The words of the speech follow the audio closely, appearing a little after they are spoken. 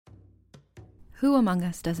Who among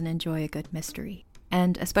us doesn't enjoy a good mystery?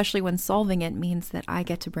 And especially when solving it means that I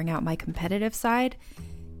get to bring out my competitive side,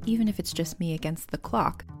 even if it's just me against the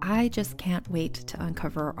clock. I just can't wait to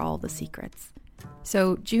uncover all the secrets.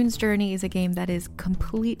 So June's Journey is a game that is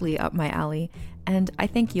completely up my alley, and I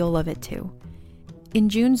think you'll love it too. In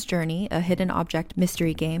June's Journey, a hidden object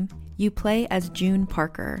mystery game, you play as June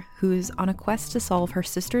Parker, who's on a quest to solve her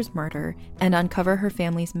sister's murder and uncover her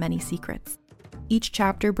family's many secrets. Each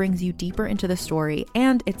chapter brings you deeper into the story,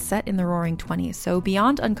 and it's set in the Roaring '20s, so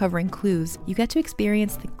beyond uncovering clues, you get to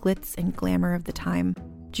experience the glitz and glamour of the time.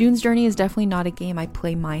 June's Journey is definitely not a game I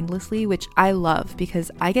play mindlessly, which I love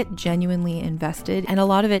because I get genuinely invested, and a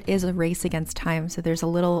lot of it is a race against time, so there's a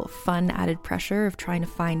little fun added pressure of trying to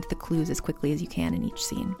find the clues as quickly as you can in each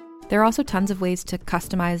scene. There are also tons of ways to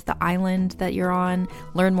customize the island that you're on,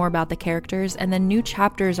 learn more about the characters, and then new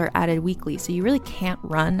chapters are added weekly, so you really can't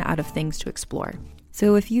run out of things to explore.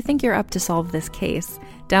 So if you think you're up to solve this case,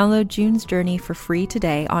 download June's Journey for free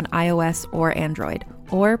today on iOS or Android,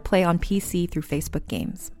 or play on PC through Facebook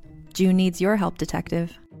Games. June needs your help,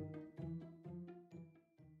 detective.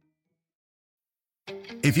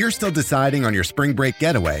 If you're still deciding on your spring break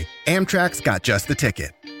getaway, Amtrak's got just the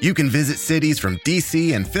ticket. You can visit cities from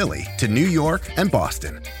D.C. and Philly to New York and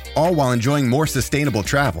Boston, all while enjoying more sustainable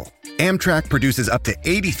travel. Amtrak produces up to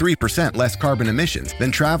 83% less carbon emissions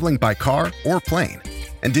than traveling by car or plane.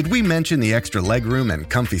 And did we mention the extra legroom and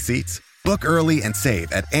comfy seats? Book early and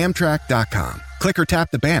save at Amtrak.com. Click or tap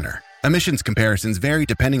the banner. Emissions comparisons vary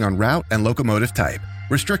depending on route and locomotive type.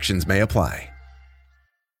 Restrictions may apply.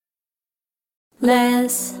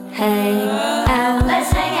 Let's hang out.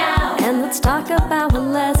 Let's hang out. And let's talk about what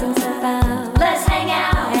lessons about. Let's hang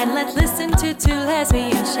out. And let's listen to two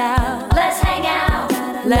lesbians shout. Let's hang out.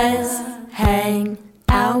 Let's hang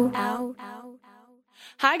out.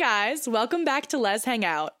 Hi guys, welcome back to Let's Hang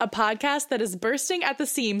Out, a podcast that is bursting at the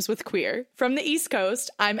seams with queer. From the East Coast,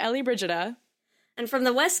 I'm Ellie Brigida. And from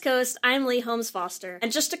the West Coast, I'm Lee Holmes Foster.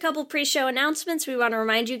 And just a couple pre-show announcements. We want to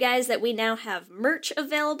remind you guys that we now have merch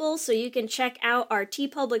available, so you can check out our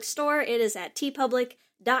TeePublic store. It is at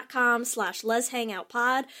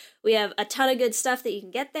teepublic.com/letshangoutpod. We have a ton of good stuff that you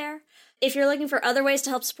can get there. If you're looking for other ways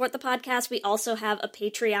to help support the podcast, we also have a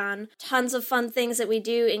Patreon. Tons of fun things that we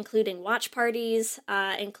do, including watch parties,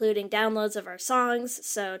 including downloads of our songs.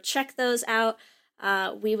 So check those out.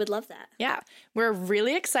 We would love that. Yeah, we're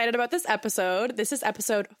really excited about this episode. This is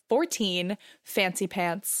episode 14, Fancy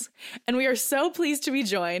Pants. And we are so pleased to be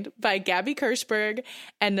joined by Gabby Kirschberg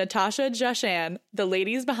and Natasha Jahchan, the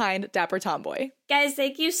ladies behind Dapper Tomboy. Guys,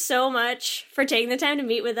 thank you so much for taking the time to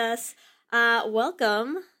meet with us.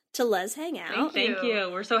 Welcome to Let's Hang Out. Thank you.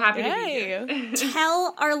 We're so happy to be here.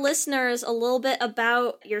 Tell our listeners a little bit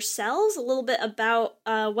about yourselves, a little bit about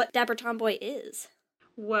what Dapper Tomboy is.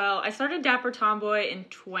 Well, I started Dapper Tomboy in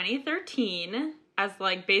 2013 as,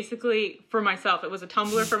 basically for myself. It was a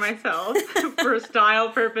Tumblr for myself for style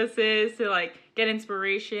purposes, to, get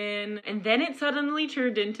inspiration. And then it suddenly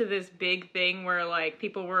turned into this big thing where,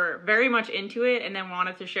 people were very much into it and then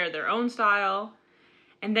wanted to share their own style.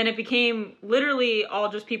 And then it became literally all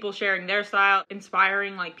just people sharing their style,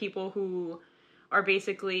 inspiring, people who are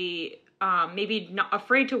basically maybe not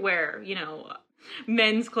afraid to wear,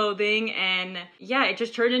 men's clothing. And yeah, it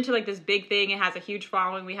just turned into this big thing. It has a huge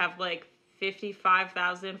following. We have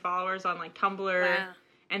 55,000 followers on Tumblr. Wow.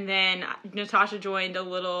 And then Natasha joined a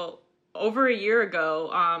little over a year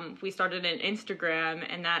ago. We started an Instagram,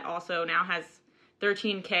 and that also now has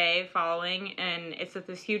 13K following, and it's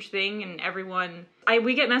this huge thing, and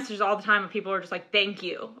we get messages all the time of people are just thank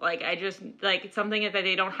you. It's something that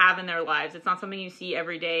they don't have in their lives. It's not something you see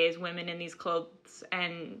every day as women in these clothes,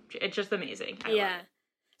 and it's just amazing. I love it.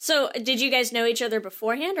 So did you guys know each other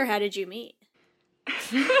beforehand, or how did you meet?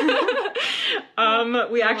 We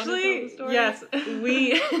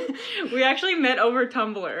actually met over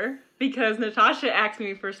Tumblr because Natasha asked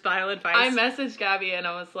me for style advice. I messaged Gabby and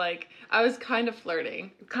I was kind of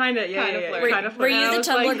flirting. Kind of flirting. Were you the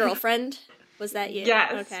Tumblr girlfriend? Was that you?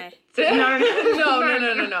 Yes. Okay. No.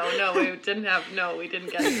 We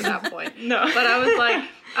didn't get to that point. No. But I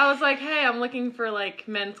was like, hey, I'm looking for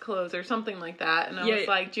men's clothes or something like that. And I was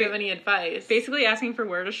like, do you have any advice? Basically asking for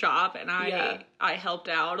where to shop, and I helped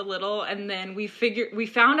out a little, and then we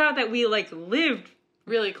found out that we lived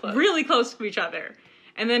really close to each other.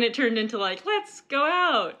 And then it turned into let's go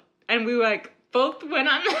out. And we both went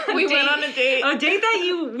on a date. Went on a date. A date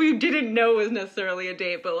that we didn't know was necessarily a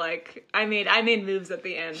date, but I made moves at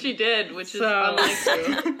the end. She did, which is unlike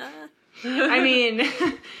you.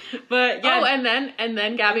 But yeah. Oh, and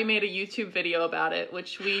then Gabby made a YouTube video about it,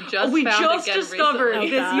 which we just discovered recently.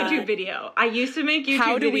 this YouTube video. I used to make YouTube videos.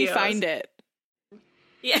 How do we find it?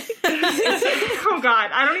 Yeah. Oh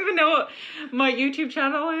God, I don't even know what my YouTube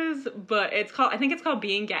channel is, but I think it's called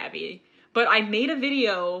Being Gabby. But I made a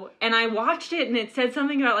video and I watched it and it said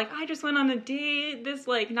something about like, I just went on a date this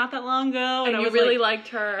like not that long ago. And I you was really like, liked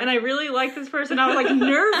her. And I really liked this person. I was like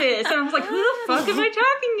nervous. And I was like, who the fuck am I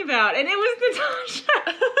talking about? And it was Natasha.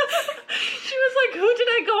 She was like, who did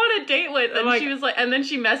I go on a date with? And she was like, and then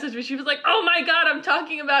she messaged me. She was like, oh my God, I'm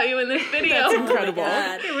talking about you in this video. That's incredible.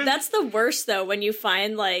 That's the worst though, when you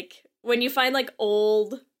find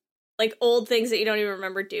old things that you don't even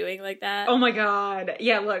remember doing like that. Oh my God.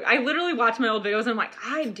 Yeah, look, I literally watch my old videos and I'm like,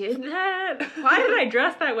 I did that? Why did I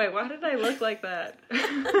dress that way? Why did I look like that?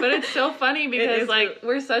 But it's so funny because like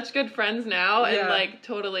we're such good friends now and like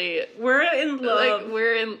totally we're in love. Like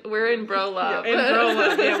we're in bro love. Yeah, in bro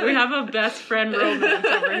love. Yeah, we have a best friend romance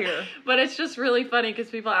over here. But it's just really funny because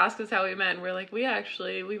people ask us how we met and we're like, we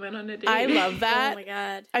went on a date. I love that. Oh my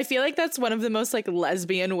God. I feel like that's one of the most like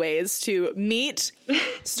lesbian ways to meet,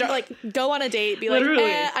 start like go on a date, be Literally.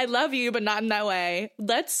 like, I love you, but not in that way.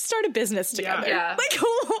 Let's start a business together. Yeah. Like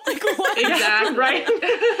what? Exactly. Right?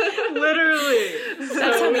 Literally.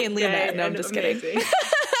 That's how me and Leah met. No, I'm just kidding.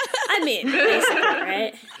 I mean, basically,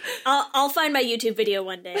 right? I'll find my YouTube video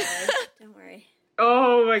one day. Don't worry.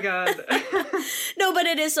 Oh my God. No, but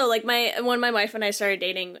it is so, like, when my wife and I started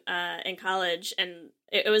dating in college, and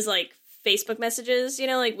it was like Facebook messages, you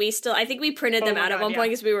know, like I think we printed them out at one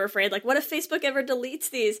point because we were afraid, like, what if Facebook ever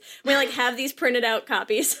deletes these? We like have these printed out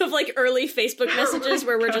copies of like early Facebook messages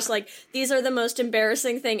where we're just like, these are the most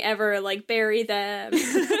embarrassing thing ever, like bury them.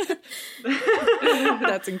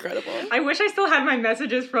 That's incredible. I wish I still had my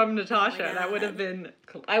messages from Natasha. That would have been,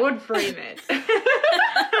 I would frame it.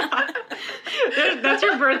 That's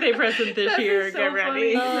your birthday present this year. So Get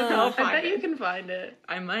ready. I bet you can find it.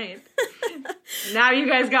 I might. Now you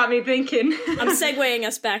guys got me thinking. I'm segueing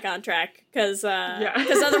us back on track because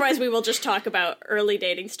otherwise we will just talk about early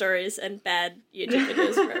dating stories and bad YouTube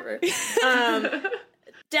videos forever.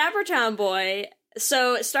 Dapper Tomboy.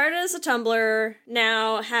 So it started as a Tumblr,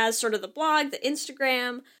 now has sort of the blog, the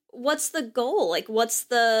Instagram. What's the goal? Like, what's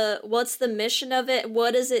the mission of it?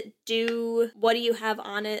 What does it do? What do you have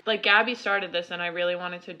on it? Like, Gabby started this, and I really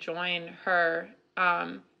wanted to join her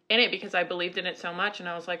in it because I believed in it so much. And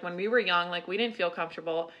I was like, when we were young, like, we didn't feel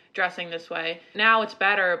comfortable dressing this way. Now it's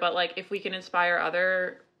better, but, like, if we can inspire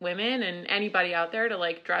other women and anybody out there to,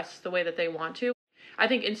 like, dress the way that they want to. I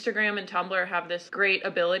think Instagram and Tumblr have this great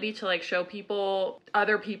ability to like show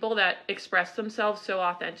other people that express themselves so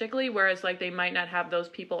authentically, whereas like they might not have those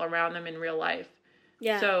people around them in real life.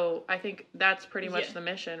 Yeah. So I think that's pretty much the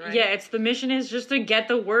mission, right? Yeah, the mission is just to get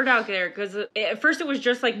the word out there, because at first it was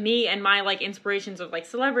just like me and my like inspirations of like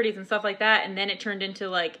celebrities and stuff like that, and then it turned into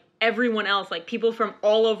like everyone else, like people from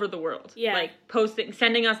all over the world, like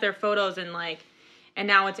sending us their photos and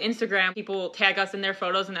now it's Instagram. People tag us in their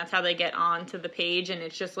photos, and that's how they get onto the page. And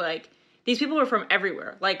it's just like, these people are from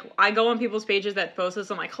everywhere. Like, I go on people's pages that post this,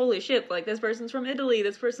 I'm like, holy shit, like, this person's from Italy,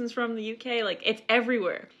 this person's from the UK. Like, it's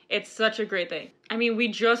everywhere. It's such a great thing. I mean, we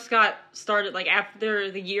just got started, like, after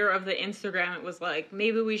the year of the Instagram, it was like,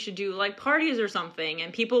 maybe we should do, like, parties or something.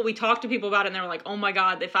 And we talked to people about it, and they were like, oh my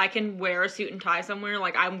God, if I can wear a suit and tie somewhere,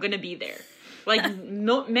 like, I'm gonna be there. Like,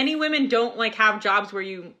 many women don't, like, have jobs where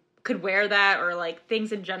you could wear that, or like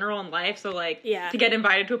things in general in life, so like to get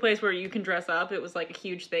invited to a place where you can dress up, it was like a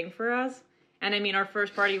huge thing for us. And I mean, our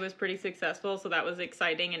first party was pretty successful, so that was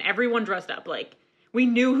exciting, and everyone dressed up. Like, we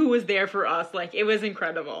knew who was there for us. Like, it was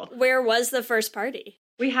incredible. Where was the first party?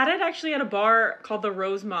 We had it actually at a bar called the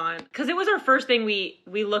Rosemont, because it was our first thing. We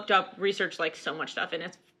looked up, researched like so much stuff, and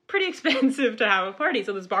it's pretty expensive to have a party,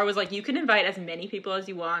 so this bar was like, you can invite as many people as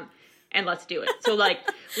you want and let's do it. So like,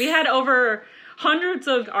 we had over hundreds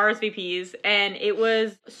of RSVPs, and it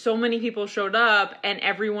was so many people showed up, and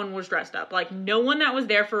everyone was dressed up. Like, no one that was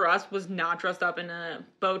there for us was not dressed up in a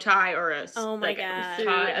bow tie or a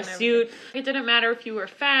suit. It didn't matter if you were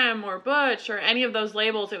femme or butch or any of those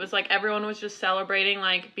labels. It was like everyone was just celebrating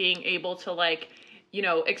like being able to like, you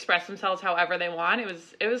know, express themselves however they want.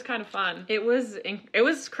 It was kind of fun. It was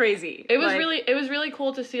crazy. It was really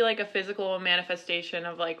cool to see like a physical manifestation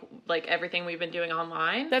of like everything we've been doing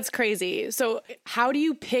online. That's crazy. So how do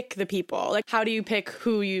you pick the people? Like, how do you pick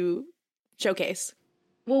who you showcase?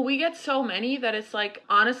 Well, we get so many that it's like,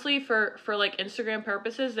 honestly, for like Instagram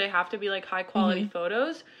purposes, they have to be like high quality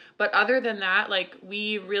photos. But other than that, like,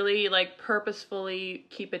 we really like purposefully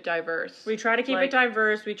keep it diverse. We try to keep it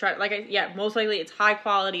diverse. We try, most likely it's high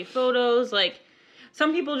quality photos. Like,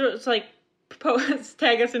 some people just like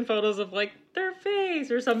tag us in photos of like their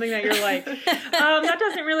face or something that you're like, that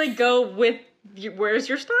doesn't really go with where's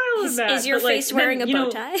your style in that? Is your face wearing a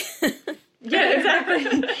bow tie? Yeah,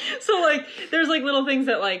 exactly. So, like, there's, like, little things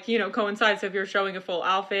that, like, you know, coincide. So if you're showing a full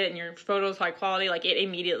outfit and your photo's high quality, like, it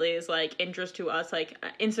immediately is, like, interest to us. Like,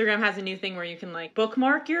 Instagram has a new thing where you can, like,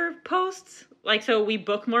 bookmark your posts. Like, so we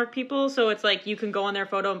bookmark people, so it's, like, you can go on their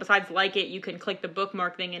photo, and besides like it, you can click the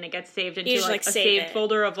bookmark thing, and it gets saved into, like, a saved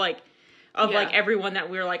folder of, like, like, everyone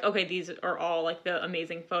that we're like, okay, these are all, like, the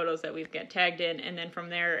amazing photos that we've get tagged in, and then from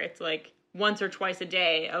there, it's, like, once or twice a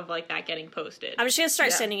day of, like, that getting posted. I'm just gonna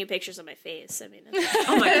start sending you pictures of my face. I mean,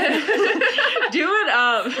 oh my god. Do it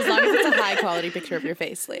up. As long as it's a high quality picture of your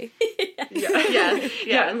face, Lee.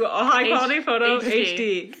 Yeah. A high quality photo,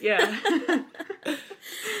 HD. Yeah.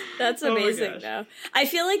 That's amazing, though. I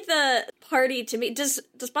feel like the party, to me, does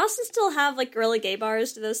Boston still have, like, guerrilla gay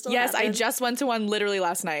bars? Do those still happen? I just went to one literally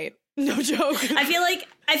last night. No joke. I feel like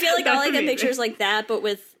all I get pictures like that, but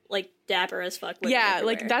with, like, dapper as fuck women everywhere.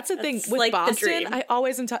 Like, that's the thing. With like Boston, I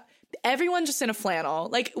always am everyone just in a flannel.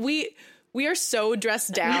 Like, we are so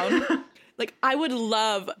dressed down. Like, I would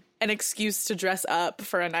love an excuse to dress up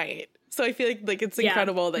for a night. So I feel like it's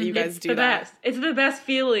incredible that you guys do that. Best. It's the best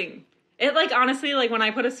feeling. It, like, honestly, like, when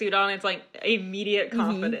I put a suit on, it's, like, immediate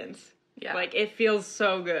confidence. Yeah. Like, it feels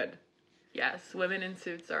so good. Yes, women in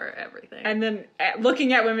suits are everything. And then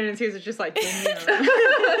looking at women in suits is just, like,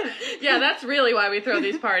 yeah, that's really why we throw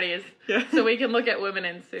these parties. Yeah. So we can look at women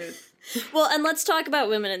in suits. Well, and let's talk about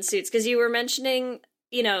women in suits, because you were mentioning,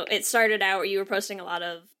 you know, it started out where you were posting a lot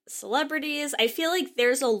of celebrities. I feel like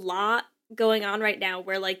there's a lot going on right now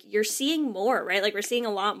where, like, you're seeing more, right? Like, we're seeing a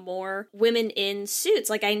lot more women in suits.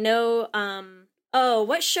 Like, I know,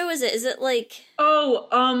 what show is it? Is it, like...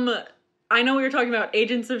 I know what you're talking about.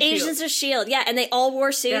 Agents of S.H.I.E.L.D. Agents of S.H.I.E.L.D., yeah, and they all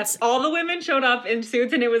wore suits. Yes, all the women showed up in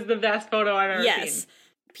suits, and it was the best photo I've ever seen.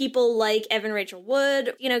 People like Evan Rachel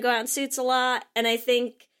Wood, you know, go out in suits a lot, and I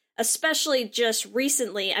think, especially just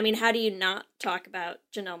recently, I mean, how do you not talk about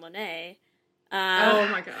Janelle Monáe? Oh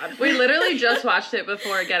my god. We literally just watched it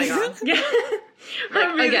before getting on. Yeah.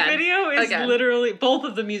 Her music video is literally, both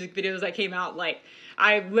of the music videos that came out, like,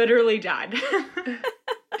 I literally died.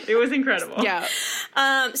 It was incredible. Yeah.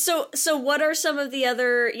 So what are some of the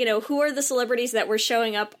other, you know, who are the celebrities that were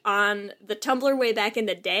showing up on the Tumblr way back in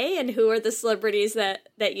the day, and who are the celebrities that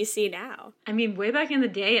you see now? I mean, way back in the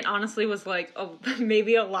day, it honestly was like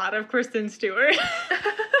maybe a lot of Kristen Stewart.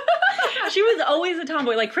 She was always a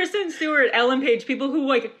tomboy. Like, Kristen Stewart, Ellen Page, people who,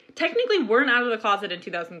 like, technically weren't out of the closet in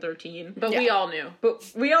 2013. But we all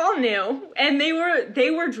knew. And they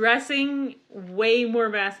were dressing way more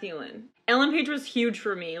masculine. Ellen Page was huge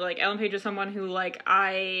for me. Like, Ellen Page was someone who, like,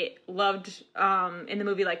 I loved in the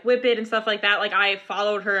movie, like, Whip It and stuff like that. Like, I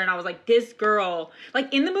followed her and I was like, this girl.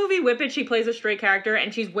 Like, in the movie Whip It, she plays a straight character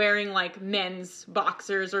and she's wearing, like, men's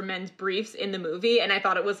boxers or men's briefs in the movie. And I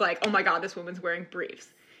thought it was like, oh my god, this woman's wearing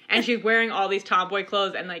briefs. And she's wearing all these tomboy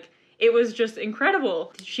clothes, and, like, it was just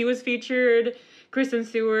incredible. She was featured, Kristen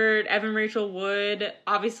Stewart, Evan Rachel Wood,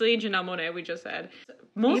 obviously Janelle Monáe, we just said.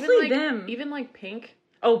 Mostly them. Even, like, Pink.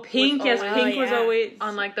 Oh, Pink, yes, Pink was always...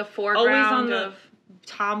 on, like, the foreground of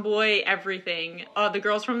tomboy everything. The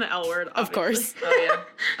girls from the L Word, obviously. Of course. Oh,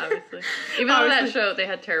 yeah, obviously. Even though that show, they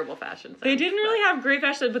had terrible fashion sense. They didn't really have great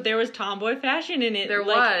fashion, but there was tomboy fashion in it. There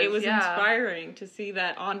was, it was inspiring to see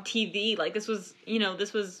that on TV. Like, this was, you know,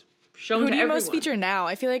 this was shown to everyone. Who do you most feature now?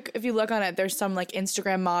 I feel like if you look on it, there's some, like,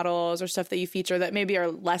 Instagram models or stuff that you feature that maybe are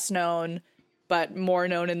less known, but more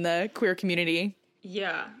known in the queer community.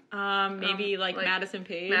 Yeah. Maybe like Madison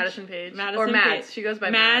Page. Or Mads. She goes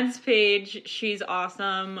by Mads Page. She's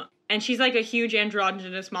awesome. And she's like a huge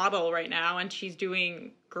androgynous model right now, and she's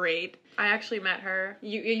doing great. I actually met her.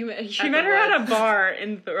 She met her at a bar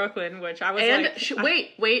in Brooklyn, which I was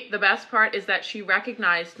wait, the best part is that she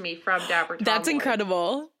recognized me from Dapper Tomboy. That's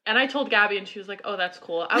incredible. And I told Gabby, and she was like, oh, that's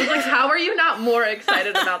cool. I was like, how are you not more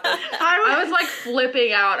excited about this? I was like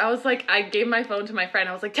flipping out. I was like, I gave my phone to my friend.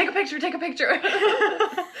 I was like, take a picture. You've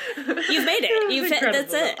made it.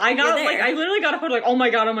 That's it. I literally got a photo like, oh my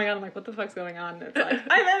god. I'm like, what the fuck's going on? And it's like,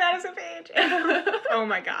 I met Madison Page. Oh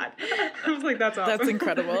my god. I was like, that's awesome. That's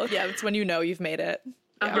incredible. Yeah, it's when you know you've made it.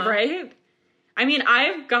 Yeah. Right? I mean,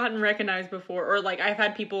 I've gotten recognized before, or, like, I've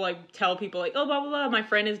had people, like, tell people, like, oh, blah, blah, blah, my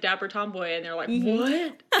friend is Dapper Tomboy, and they're like,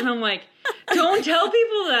 what? And I'm like, don't tell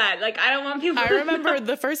people that. Like, I don't want people I remember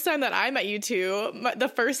the first time that I met you two, the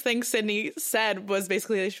first thing Sydney said was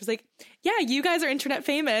basically, she was like, yeah, you guys are internet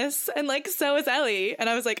famous, and, like, so is Ellie. And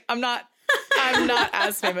I was like, I'm not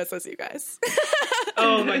as famous as you guys.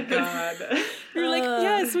 Oh my god. You're like,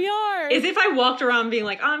 yes, we are. As if I walked around being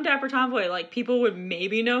like, I'm Dapper Tomboy, like, people would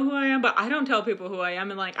maybe know who I am, but I don't tell people who I am,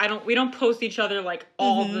 and, like, we don't post each other, like,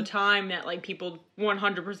 all the time that, like, people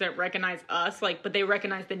 100% recognize us, like, but they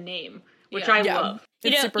recognize the name, which I love. You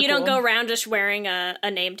It's don't super cool. go around just wearing a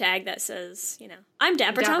name tag that says, I'm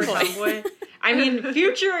Dapper Tomboy. I mean, in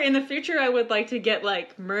the future, I would like to get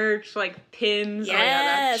like merch, like pins,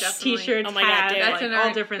 Yes. t-shirts, Oh my God, hats, dude. That's like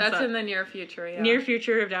all different That's stuff. in the near future, yeah. Near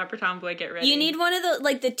future of Dapper Tomboy, get ready. You need one of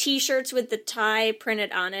the t-shirts with the tie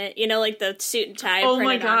printed on it. Like the suit and tie Oh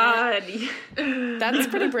my printed on it. God. That's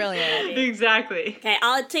pretty brilliant. Exactly. Okay,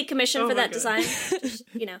 I'll take commission Oh for my that God. design. Just,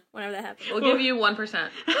 whenever that happens. We'll give you 1%.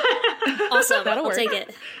 Awesome. That'll I'll work. take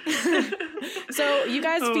it. So you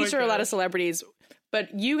guys Oh my feature a lot God. of celebrities,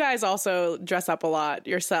 but you guys also dress up a lot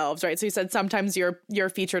yourselves, right? So you said sometimes you're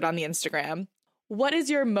featured on the Instagram. What is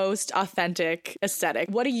your most authentic aesthetic?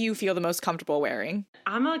 What do you feel the most comfortable wearing?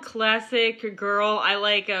 I'm a classic girl. I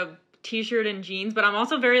like a t-shirt and jeans, but I'm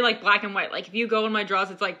also very like black and white. Like if you go in my drawers,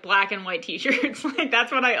 it's like black and white t-shirts. Like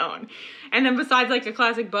that's what I own. And then besides like a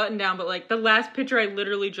classic button down, but like the last picture I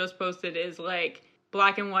literally just posted is like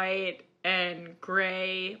black and white and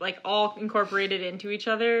gray, like all incorporated into each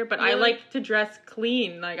other. But I like to dress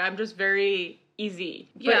clean. Like I'm just very easy.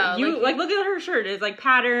 Yeah, But you like- look at her shirt. It's like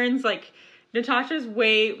patterns. Like Natasha's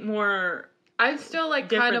way more. I'm still like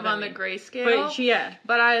Different kind of than on the me. grayscale. But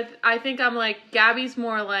But I think I'm like, Gabby's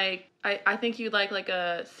more like, I think you like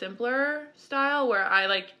a simpler style where I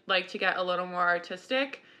like to get a little more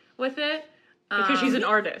artistic with it. because she's an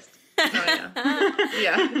artist. Oh, yeah.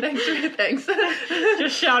 Yeah, thanks.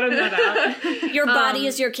 Just shouting that out. Your body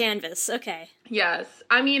is your canvas. Okay. Yes.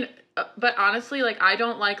 I mean, but honestly, like, I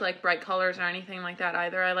don't like bright colors or anything like that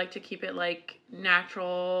either. I like to keep it, like,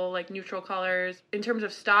 natural, like, neutral colors. In terms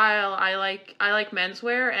of style, I like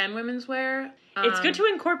menswear and women's wear. It's good to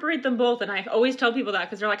incorporate them both, and I always tell people that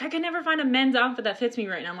because they're like, I can never find a men's outfit that fits me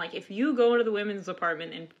right now. I'm like, if you go into the women's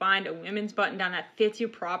department and find a women's button-down that fits you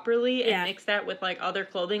properly and mix that with, like, other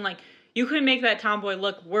clothing, like, you can make that tomboy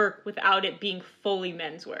look work without it being fully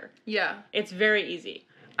menswear. Yeah. It's very easy.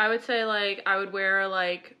 I would say, like, I would wear,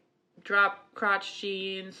 like, drop crotch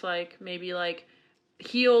jeans, like, maybe, like,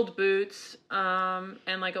 heeled boots,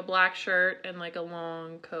 and, like, a black shirt and, like, a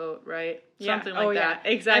long coat, right? Yeah. Something like that.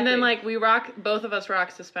 Yeah, exactly. And then, like, both of us rock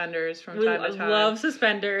suspenders from time to time. love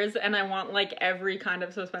suspenders, and I want, like, every kind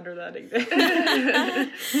of suspender that exists.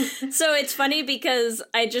 So it's funny because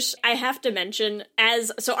I have to mention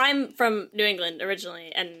so I'm from New England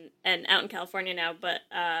originally and out in California now, but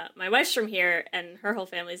my wife's from here and her whole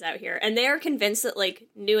family's out here, and they are convinced that like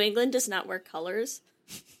New England does not wear colors.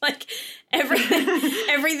 Like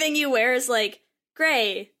everything you wear is like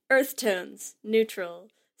gray, earth tones, neutral.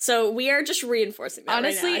 So we are just reinforcing that.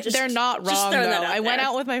 Honestly, right now. they're not wrong, though. I went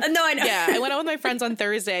out with my No, I know. Yeah, I went out with my friends on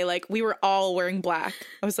Thursday. Like, we were all wearing black.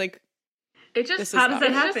 I was like, It just, This is How does that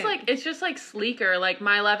it's happen? just like, it's just like sleeker. Like,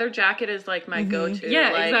 my leather jacket is like my go-to.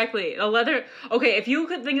 Yeah, like, exactly. A leather. Okay, if you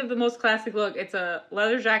could think of the most classic look, it's a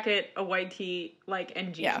leather jacket, a white tee, like, and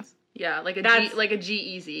jeans. Yeah. Yeah, like That's a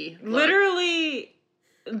G-Easy. look. Literally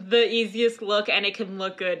the easiest look, and it can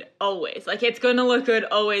look good always. Like, it's gonna look good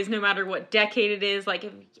always, no matter what decade it is. Like,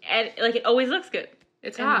 it always looks good.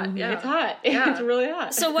 It's hot. Yeah. It's hot. Yeah. It's really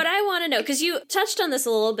hot. So what I want to know, because you touched on this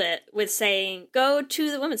a little bit with saying, go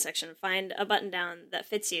to the women's section, find a button down that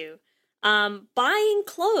fits you. Buying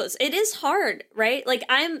clothes, it is hard, right? Like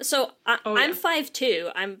I'm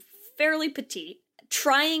 5'2", I'm fairly petite.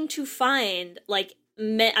 Trying to find like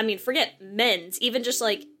forget men's, even just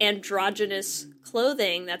like androgynous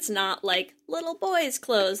clothing that's not like little boys'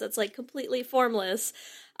 clothes, that's like completely formless.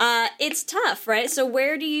 It's tough, right? So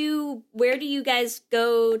where do you guys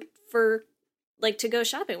go for like to go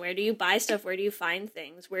shopping? Where do you buy stuff? Where do you find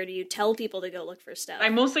things? Where do you tell people to go look for stuff? I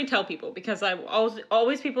mostly tell people because I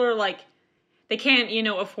always people are like, they can't,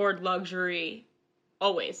 afford luxury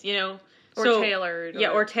always, Or tailored.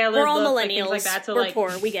 or tailored. We're all looks, millennials. Like, things like that. So we're like,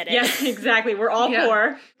 poor. We get it. Yeah, exactly. We're all Yeah.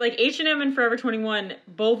 poor. Like H&M and Forever 21,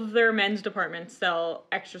 both of their men's departments sell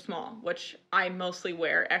extra small, which I mostly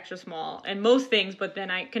wear extra small and most things, but then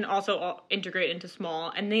I can also integrate into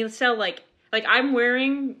small. And they sell like I'm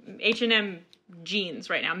wearing H&M jeans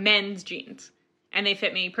right now, men's jeans. And they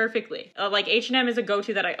fit me perfectly. Like H&M is a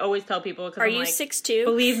go-to that I always tell people. Cause Are I'm you like, 6'2"?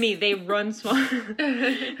 Believe me, they run small.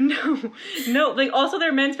 No. Like also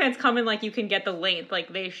their men's pants come in like you can get the length.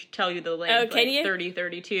 Like they tell you the length. Oh, can like you? 30,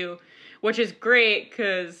 32, which is great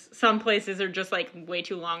because some places are just like way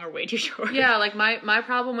too long or way too short. Yeah, like my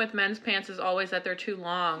problem with men's pants is always that they're too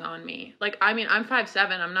long on me. Like, I mean, I'm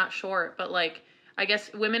 5'7", I'm not short, but like, I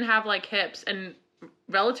guess women have like hips, and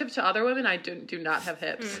relative to other women, I do not have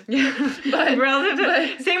hips. But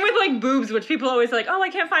same with like boobs, which people always like, oh, I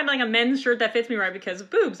can't find like a men's shirt that fits me right because of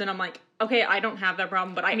boobs. And I'm like, okay, I don't have that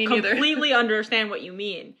problem, but I completely understand what you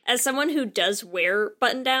mean. As someone who does wear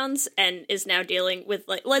button-downs and is now dealing with,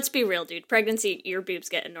 like, let's be real, dude, pregnancy, your boobs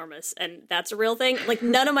get enormous, and that's a real thing. Like,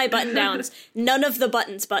 none of my button-downs, none of the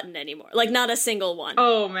buttons button anymore. Like, not a single one.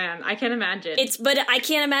 Oh, man, I can't imagine. But I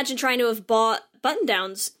can't imagine trying to have bought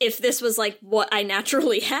button-downs if this was, like, what I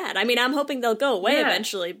naturally had. I mean, I'm hoping they'll go away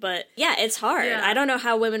eventually, but yeah, it's hard. Yeah. I don't know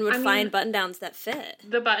how women would find button-downs that fit.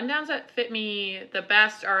 The button-downs that fit me the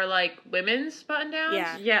best are, like, women's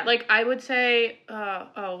button-downs. Yeah. Like, I would say,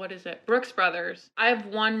 what is it? Brooks Brothers. I have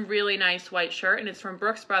one really nice white shirt, and it's from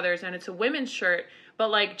Brooks Brothers, and it's a women's shirt. But,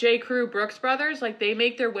 like, J. Crew, Brooks Brothers, like, they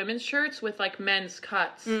make their women's shirts with, like, men's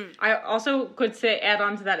cuts. I also could add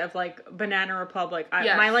on to that of, like, Banana Republic.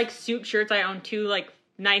 My, like, suit shirts, I own 2, like,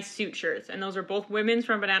 nice suit shirts. And those are both women's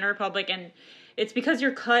from Banana Republic. And it's because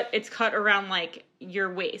it's cut around, like,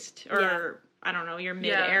 your waist. Or, I don't know, your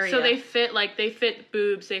mid area. So they fit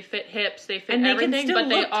boobs, they fit hips, they fit and everything. They can still but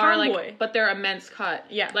they look are, tomboy. like, but they're a men's cut.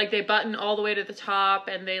 Yeah. Like, they button all the way to the top,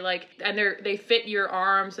 and they fit your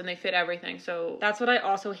arms, and they fit everything. So that's what I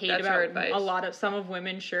also hate about some of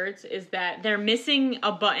women's shirts is that they're missing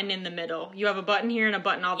a button in the middle. You have a button here and a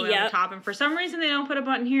button all the way on the top, and for some reason they don't put a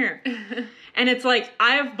button here. And it's like,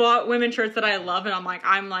 I have bought women's shirts that I love, and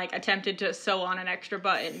I'm like attempted to sew on an extra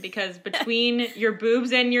button because between your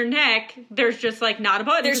boobs and your neck, there's just like not a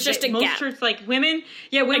button. There's just a most gap. Shirts, like women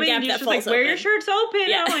you just like wear your shirts open.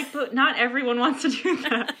 Yeah. And I'm like, but not everyone wants to do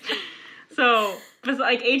that. So, but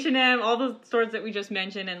like H&M, all the stores that we just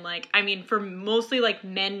mentioned, and like, I mean, for mostly like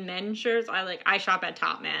men's shirts, I shop at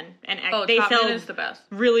Top Man, and they Top sell Man is the best.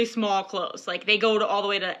 Really small clothes. Like they go all the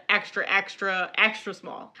way to extra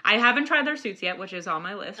small. I haven't tried their suits yet, which is on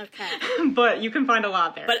my list. Okay, but you can find a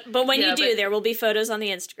lot there. But when you do, there will be photos on the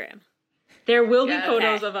Instagram. There will be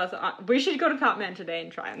photos of us. We should go to Top Man today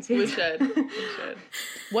and try and see. We should.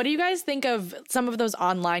 What do you guys think of some of those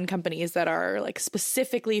online companies that are like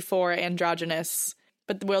specifically for androgynous,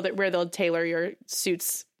 but where they'll tailor your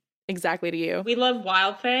suits exactly to you? We love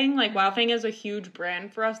Wildfang. Like Wildfang is a huge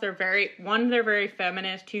brand for us. They're very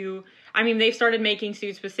feminist. Two, I mean, they've started making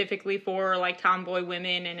suits specifically for like tomboy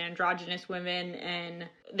women and androgynous women, and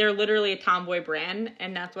they're literally a tomboy brand,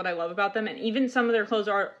 and that's what I love about them. And even some of their clothes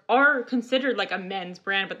are considered like a men's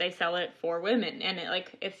brand, but they sell it for women, and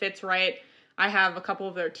it fits right. I have a couple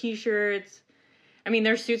of their t-shirts. I mean,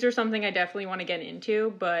 their suits are something I definitely want to get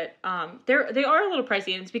into, but they are a little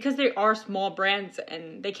pricey, and it's because they are small brands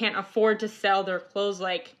and they can't afford to sell their clothes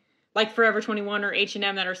like Forever 21 or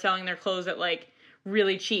H&M that are selling their clothes at like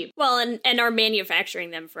really cheap. Well, and are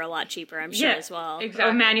manufacturing them for a lot cheaper, I'm sure, as well.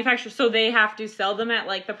 Exactly. Manufacturers, so they have to sell them at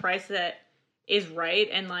like the price that is right,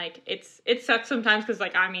 and like it sucks sometimes because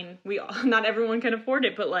like, I mean, not everyone can afford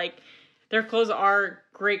it, but like their clothes are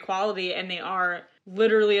great quality and they are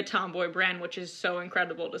literally a tomboy brand, which is so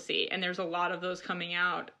incredible to see. And there's a lot of those coming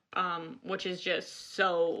out, which is just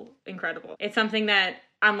so incredible. It's something that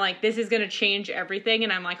I'm like, this is going to change everything.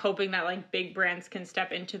 And I'm like hoping that like big brands can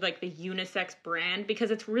step into like the unisex brand,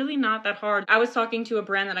 because it's really not that hard. I was talking to a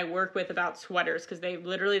brand that I work with about sweaters, because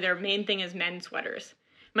their main thing is men's sweaters.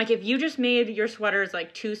 I'm like, if you just made your sweaters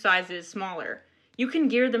like 2 sizes smaller, you can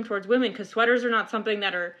gear them towards women, because sweaters are not something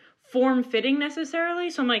that are form-fitting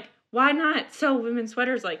necessarily. So I'm like, why not sell women's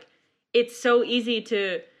sweaters? Like, it's so easy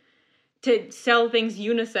to sell things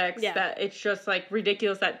unisex that it's just like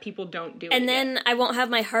ridiculous that people don't do it. And then I won't have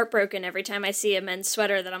my heart broken every time I see a men's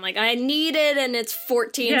sweater that I'm like, I need it, and it's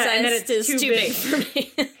 14 sizes too big for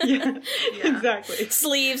me. yeah, exactly.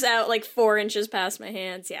 Sleeves out like 4 inches past my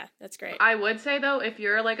hands. Yeah, that's great. I would say though, if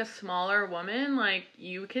you're like a smaller woman, like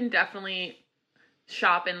you can definitely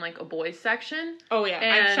shop in like a boys section. Oh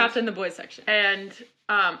yeah, I've shopped in the boys section. And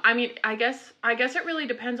I mean, I guess it really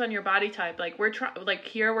depends on your body type. Like we're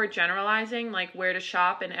generalizing like where to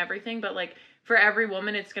shop and everything, but like for every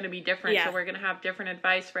woman it's going to be different. So we're going to have different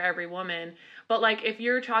advice for every woman. But like if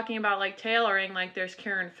you're talking about like tailoring, like there's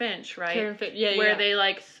Karen Finch, right? Karen Finch, where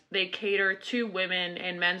they cater to women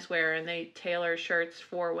and menswear, and they tailor shirts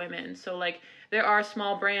for women. So like there are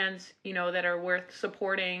small brands, you know, that are worth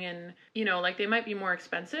supporting, and, you know, like they might be more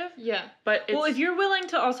expensive. Yeah. But well, if you're willing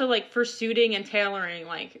to also like for suiting and tailoring,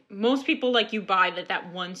 like most people like you buy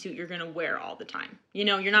that one suit you're going to wear all the time. You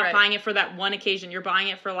know, you're not buying it for that one occasion. You're buying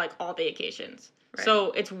it for like all the occasions. Right.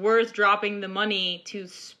 So it's worth dropping the money to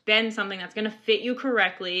spend something that's going to fit you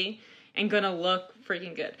correctly and gonna look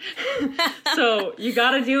freaking good. So you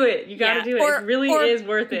gotta do it. You gotta do it. It really is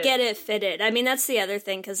worth it. Get it fitted. I mean, that's the other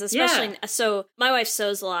thing, because especially, so my wife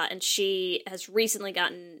sews a lot, and she has recently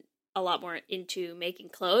gotten a lot more into making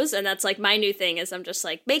clothes, and that's like my new thing is I'm just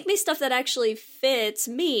like, make me stuff that actually fits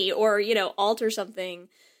me, or, you know, alter something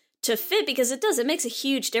to fit, because it makes a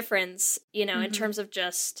huge difference, you know, in terms of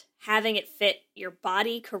just having it fit your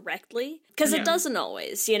body correctly, because it doesn't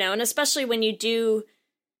always, you know, and especially when you do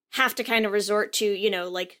have to kind of resort to, you know,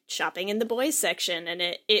 like shopping in the boys section, and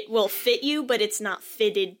it will fit you, but it's not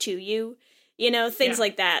fitted to you, you know, things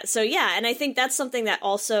like that. So yeah, and I think that's something that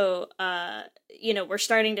also, you know, we're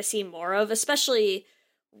starting to see more of, especially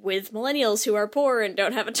with millennials who are poor and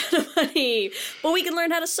don't have a ton of money, but we can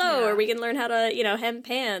learn how to sew, or we can learn how to, you know, hem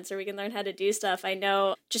pants, or we can learn how to do stuff. I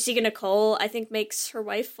know Jessica Nicole, I think, makes her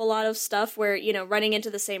wife a lot of stuff where, you know, running into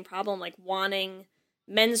the same problem, like wanting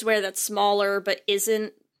menswear that's smaller but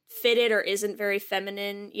isn't fitted or isn't very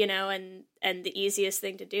feminine, you know, and the easiest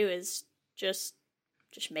thing to do is just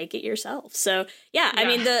make it yourself. So yeah, I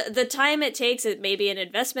mean, the time it takes, it may be an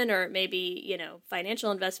investment, or it may be, you know,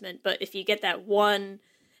 financial investment, but if you get that one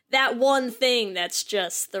thing that's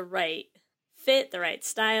just the right fit, the right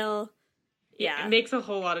style, it makes a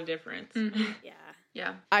whole lot of difference.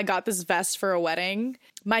 Yeah. I got this vest for a wedding.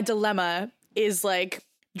 My dilemma is like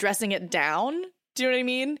dressing it down. Do you know what I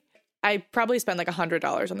mean? I probably spent like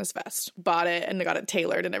 $100 on this vest, bought it and got it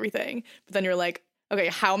tailored and everything. But then you're like, okay,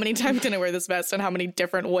 how many times can I wear this vest, and how many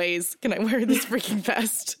different ways can I wear this freaking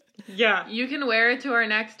vest? Yeah. You can wear it to our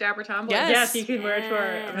next Dapper Tomboy. Yes, you can wear it to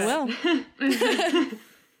our Well.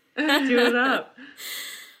 Do it up.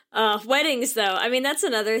 Weddings, though. I mean, that's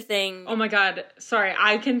another thing. Oh my God. Sorry.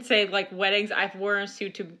 I can say, like, weddings, I've worn a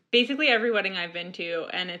suit to basically every wedding I've been to,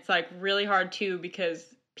 and it's, like, really hard, too, because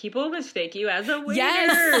people mistake you as a waiter.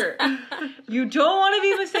 Yes. You don't want to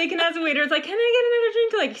be mistaken as a waiter. It's like, can I get another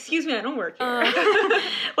drink? Like, excuse me, I don't work here.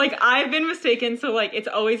 Like, I've been mistaken, so, like, it's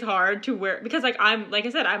always hard to wear, because, like I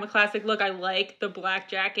said, I'm a classic look. I like the black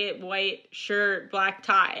jacket, white shirt, black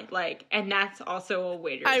tie, like, and that's also a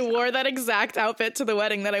waiter's I style. wore that exact outfit to the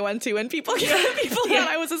wedding that I went to, and people thought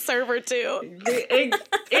I was a server, too.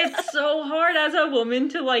 It's so hard as a woman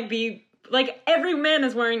to, like, be... Like, every man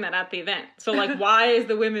is wearing that at the event. So, like, why is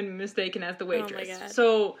the woman mistaken as the waitress? Oh my God.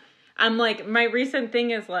 So, I'm, like, my recent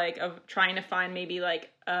thing is, like, of trying to find maybe, like,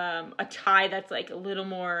 a tie that's, like, a little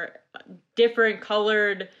more different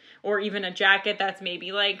colored, or even a jacket that's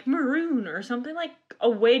maybe, like, maroon or something, like, a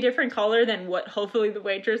way different color than what hopefully the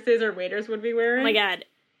waitresses or waiters would be wearing. Oh my God.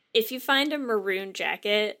 If you find a maroon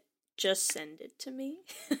jacket, just send it to me.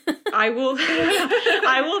 I will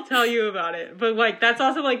tell you about it. But, like, that's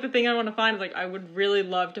also, like, the thing I want to find. Like, I would really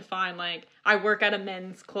love to find, like, I work at a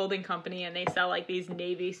men's clothing company, and they sell, like, these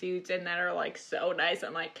navy suits, and that are, like, so nice.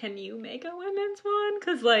 I'm like, can you make a women's one?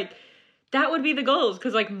 Because, like, that would be the goals.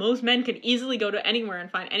 Because, like, most men could easily go to anywhere and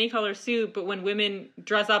find any color suit, but when women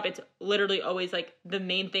dress up, it's literally always, like, the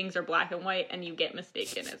main things are black and white, and you get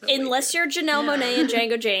mistaken as a Unless you're Janelle Monáe and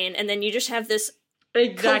Django Jane, and then you just have this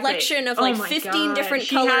collection of, like, 15 different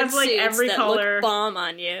she colored has, like, suits every that color, look bomb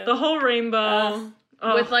on you. the whole rainbow.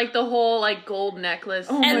 With, like, the whole, like, gold necklace.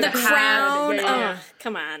 And the crown. Yeah. Oh,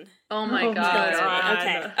 come on. Oh my Oh my God.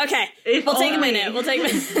 God. Okay. If We'll take a only. minute.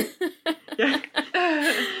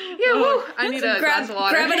 Yeah, woo. I need a glass of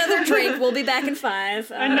water. Grab another drink. We'll be back in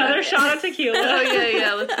 5. Another shot of tequila. Oh,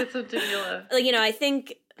 yeah. Let's get some tequila. Like, you know, I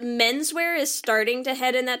think menswear is starting to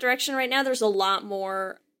head in that direction right now. There's a lot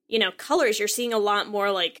more, you know, colors. You're seeing a lot more,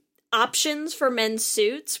 like, options for men's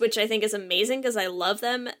suits, which I think is amazing because I love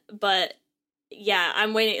them. But yeah,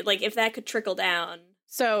 I'm waiting, like, if that could trickle down.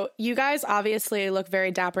 So you guys obviously look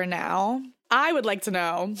very dapper now. I would like to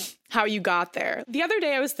know how you got there. The other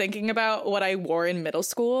day I was thinking about what I wore in middle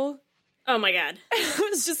school. Oh my God. I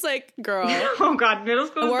was just like, girl. Oh God, middle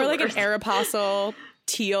school. I wore like an Aeropostale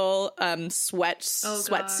teal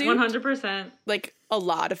sweatsuit. 100%. Like a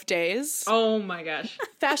lot of days. Oh my gosh.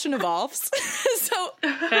 Fashion evolves. So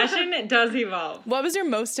Fashion does evolve. what was your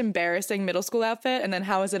most embarrassing middle school outfit, and then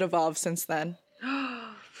how has it evolved since then?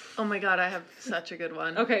 Oh my God, I have such a good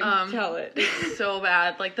one. Okay, tell it. It's so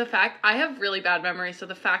bad. Like, the fact, I have really bad memory, so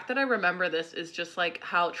the fact that I remember this is just, like,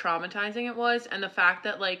 how traumatizing it was, and the fact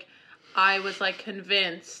that, like, I was, like,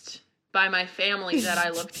 convinced by my family that I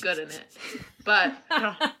looked good in it. But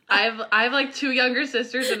I have like 2 younger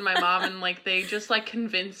sisters and my mom, and, like, they just, like,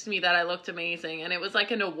 convinced me that I looked amazing, and it was,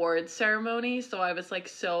 like, an awards ceremony, so I was, like,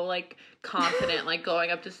 so, like, confident, like,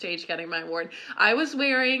 going up to stage getting my award. I was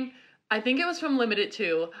wearing I think it was from Limited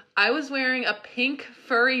 2. I was wearing a pink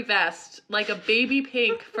furry vest, like a baby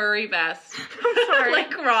pink furry vest. I'm sorry.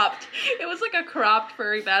 Like cropped. It was like a cropped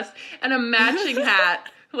furry vest and a matching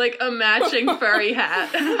hat, like a matching furry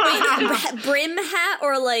hat. Brim hat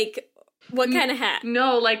or like what kind of hat?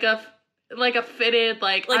 No, like a fitted,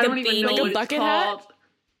 like I don't even know what it's called.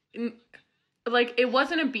 Like it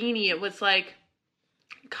wasn't a beanie. It was like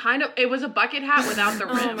it was a bucket hat without the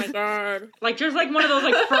rim. Oh my god. Like just like one of those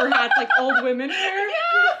like fur hats like old women wear. Yeah.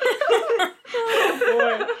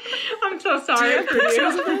 Oh boy. I'm so sorry for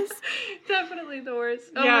you. Definitely the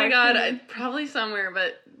worst. Oh my god. Probably somewhere,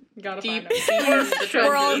 but gotta deep find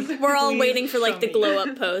it. We're all waiting for like the glow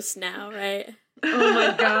up post now, right? Oh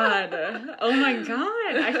my god. Oh my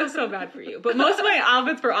god. I feel so bad for you. But most of my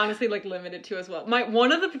outfits were honestly like Limited 2 as well.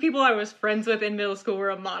 One of the people I was friends with in middle school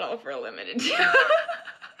were a model for Limited 2.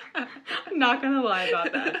 I'm not gonna lie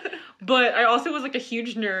about that. But I also was like a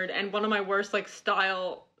huge nerd, and one of my worst like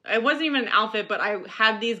style, it wasn't even an outfit, but I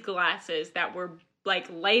had these glasses that were like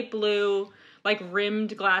light blue, like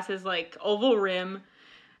rimmed glasses, like oval rim,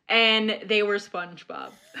 and they were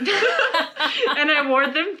SpongeBob. And I wore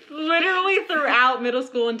them literally throughout middle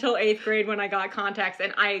school until 8th grade when I got contacts,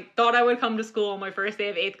 and I thought I would come to school on my first day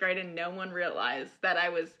of 8th grade and no one realized that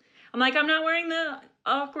I'm like, I'm not wearing the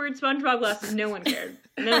awkward SpongeBob glasses. No one cared.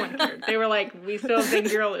 No one cared. They were like, we still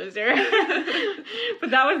think you're a loser. But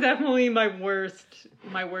that was definitely my worst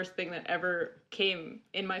thing that ever came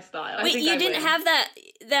in my style. Wait, you didn't have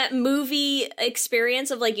that movie experience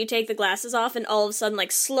of like you take the glasses off and all of a sudden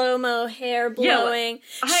like slow-mo hair blowing.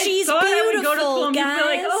 Yeah, she's I beautiful, would go to school and guys. be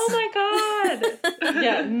like, oh my god.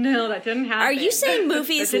 Yeah, no, that didn't happen. Are you saying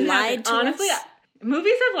movies lied to Honestly, us?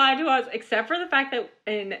 Movies have lied to us, except for the fact that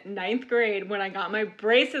in 9th grade, when I got my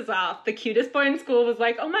braces off, the cutest boy in school was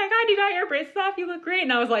like, oh my god, you got your braces off, you look great.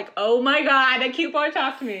 And I was like, oh my god, a cute boy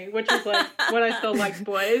talked to me, which was like when I still liked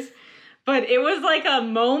boys. But it was like a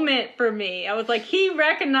moment for me. I was like, he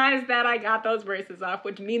recognized that I got those braces off,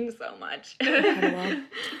 which means so much.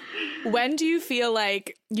 When do you feel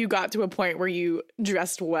like you got to a point where you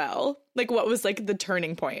dressed well? Like, what was, like, the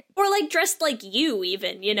turning point? Or, like, dressed like you,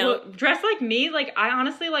 even, you know? Well, dressed like me? Like, I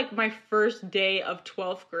honestly, like, my first day of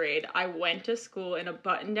 12th grade, I went to school in a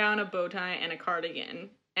button-down, a bow tie, and a cardigan.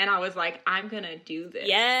 And I was like, I'm gonna do this.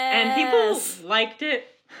 Yes! And people liked it.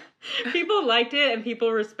 People liked it, and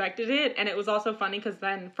people respected it. And it was also funny, because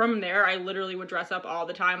then, from there, I literally would dress up all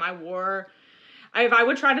the time. I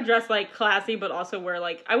would try to dress, like, classy, but also I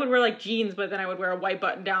would wear, like, jeans, but then I would wear a white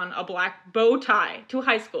button-down, a black bow tie to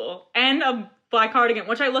high school, and a black cardigan,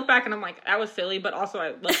 which I look back and I'm like, that was silly, but also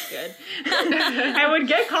I looked good. I would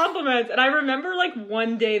get compliments, and I remember, like,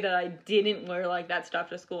 one day that I didn't wear, like, that stuff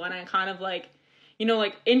to school, and I kind of, like, you know,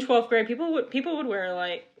 like, in 12th grade, people would wear,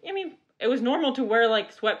 like, I mean, it was normal to wear,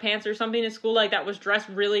 like, sweatpants or something to school, like, that was dressed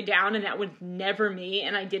really down, and that was never me,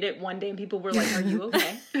 and I did it one day, and people were like, are you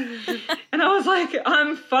okay? And I was like,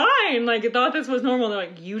 I'm fine, like, I thought this was normal. They're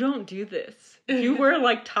like, you don't do this. You wear,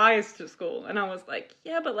 like, ties to school. And I was like,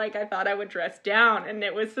 yeah, but, like, I thought I would dress down, and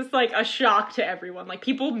it was just, like, a shock to everyone. Like,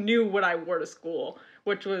 people knew what I wore to school,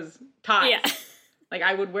 which was ties. Yeah. Like,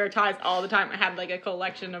 I would wear ties all the time. I had, like, a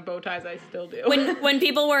collection of bow ties. I still do. When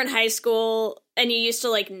people were in high school and you used to,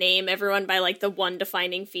 like, name everyone by, like, the one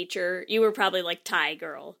defining feature, you were probably, like, tie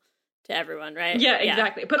girl to everyone, right? Yeah,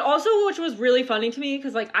 exactly. But also, which was really funny to me,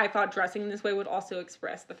 because, like, I thought dressing this way would also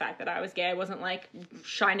express the fact that I was gay. I wasn't, like,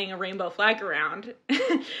 shining a rainbow flag around.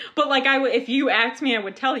 But, like, if you asked me, I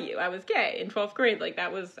would tell you I was gay in 12th grade. Like, I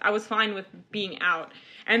was fine with being out.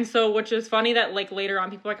 And so, which is funny that, like, later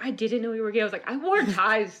on, people were like, I didn't know you were gay. I was like, I wore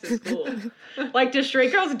ties to school. Like, do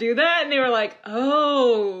straight girls do that? And they were like,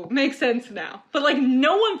 oh, makes sense now. But, like,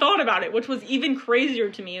 no one thought about it, which was even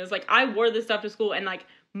crazier to me. It was like, I wore this stuff to school, and, like,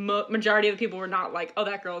 majority of the people were not like, oh,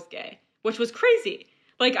 that girl's gay, which was crazy.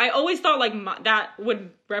 Like, I always thought, like, that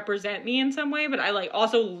would represent me in some way, but I, like,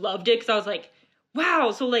 also loved it, because I was like,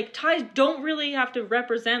 wow, so, like, ties don't really have to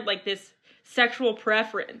represent, like, this sexual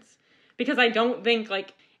preference. Because I don't think,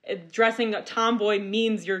 like, dressing a tomboy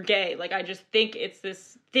means you're gay. Like, I just think it's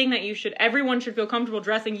this thing that everyone should feel comfortable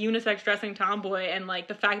dressing unisex, dressing tomboy, and, like,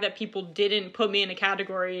 the fact that people didn't put me in a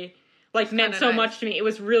category, like, meant so much to me. It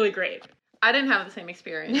was really great. I didn't have the same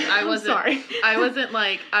experience. I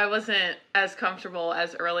wasn't as comfortable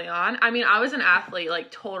as early on. I mean, I was an athlete,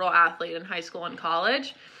 like, total athlete in high school and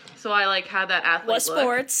college. So I, like, had that athlete What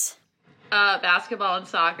sports? Basketball and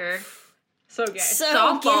soccer. So gay.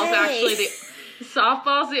 Softball's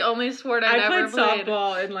the only sport I never played. I played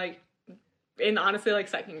softball in honestly,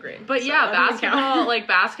 like, 2nd grade. But so yeah,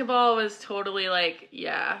 basketball was totally, like,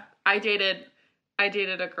 yeah. I dated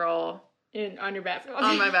a girl On your basketball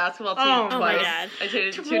on team? my basketball team. Oh my twice. God. I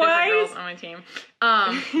dated 2 different girls on my team.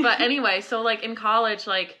 But anyway, so like in college,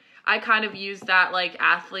 like I kind of used that like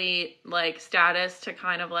athlete like status to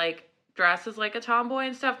kind of like dress as like a tomboy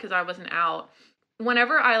and stuff because I wasn't out.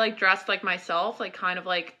 Whenever I like dressed like myself, like kind of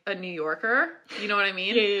like a New Yorker, you know what I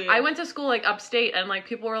mean? Yeah. I went to school like upstate and like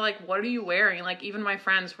people were like, what are you wearing? Like even my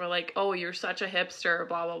friends were like, oh, you're such a hipster,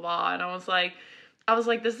 blah, blah, blah. And I was like,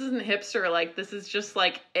 this isn't hipster. Like this is just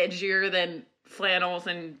like edgier than flannels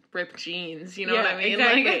and ripped jeans. You know what I mean?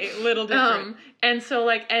 Exactly. Like, Little different. And so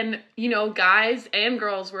like, and you know, guys and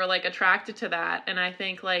girls were like attracted to that. And I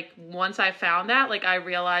think like once I found that, like I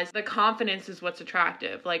realized the confidence is what's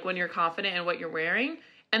attractive. Like when you're confident in what you're wearing.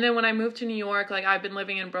 And then when I moved to New York, like I've been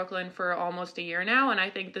living in Brooklyn for almost a year now. And I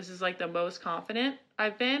think this is like the most confident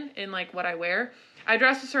I've been in like what I wear. I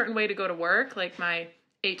dress a certain way to go to work, like my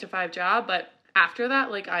 8 to 5 job. But after that,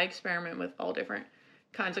 like I experiment with all different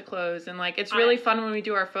kinds of clothes, and like it's really fun when we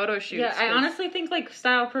do our photo shoots. Yeah, I honestly think like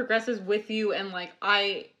style progresses with you, and like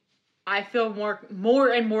I feel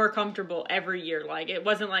more and more comfortable every year. Like it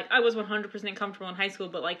wasn't like I was 100% comfortable in high school,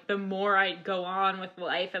 but like the more I go on with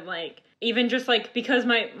life, and like even just like because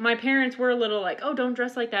my parents were a little like, oh, don't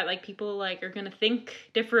dress like that, like people like are gonna think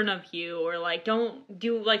different of you, or like don't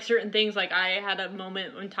do like certain things. Like I had a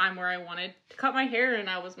moment in time where I wanted to cut my hair, and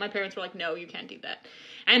my parents were like, no, you can't do that,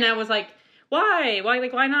 and I was like, why?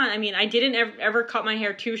 Like, why not? I mean, I didn't ever cut my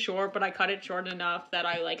hair too short, but I cut it short enough that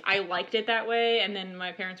I liked it that way. And then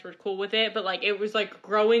my parents were cool with it. But like, it was like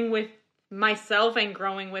growing with myself and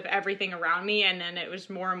growing with everything around me. And then it was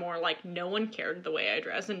more and more like, no one cared the way I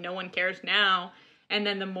dress, and no one cares now. And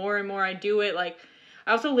then the more and more I do it, like,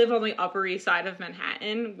 I also live on the Upper East Side of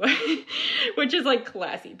Manhattan, which is like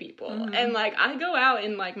classy people. Mm-hmm. And like I go out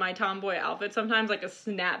in like my tomboy outfit sometimes, like a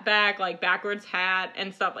snapback, like backwards hat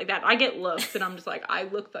and stuff like that. I get looks and I'm just like, I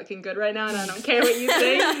look fucking good right now and I don't care what you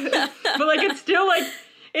think. But like it's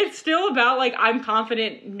still about like I'm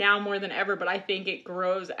confident now more than ever, but I think it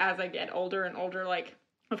grows as I get older and older, like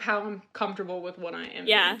of how I'm comfortable with what I am.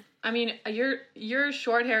 Yeah. I mean, your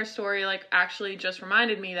short hair story, like, actually just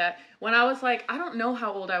reminded me that when I was, like, I don't know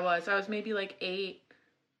how old I was maybe, like, 8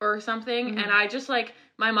 or something, mm-hmm. and I just, like,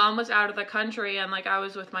 my mom was out of the country, and, like, I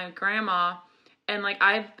was with my grandma, and, like,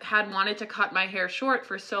 I had wanted to cut my hair short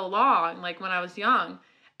for so long, like, when I was young,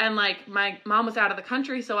 and, like, my mom was out of the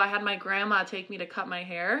country, so I had my grandma take me to cut my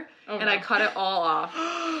hair, and I cut it all off,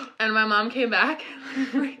 and my mom came back,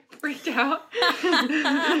 freaked out.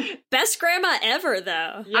 Best grandma ever,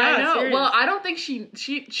 though. Yeah, I know. Serious. Well, I don't think she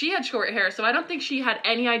had short hair, so I don't think she had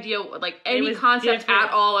any idea, like, any concept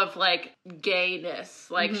at all of, like, gayness.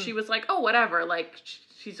 Like, mm-hmm. She was like, oh, whatever, like,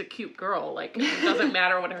 she's a cute girl. Like, it doesn't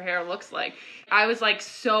matter what her hair looks like. I was, like,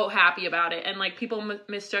 so happy about it, and, like, people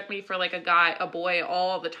mistook me for, like, a boy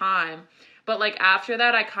all the time. But, like, after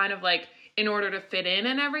that, I kind of, like, in order to fit in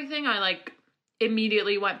and everything, I, like,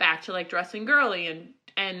 immediately went back to, like, dressing girly and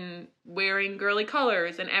wearing girly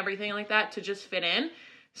colors and everything like that to just fit in.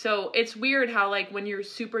 So it's weird how, like, when you're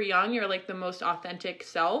super young, you're, like, the most authentic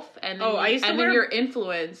self, and then, you're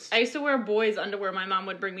influenced. I used to wear boys' underwear. My mom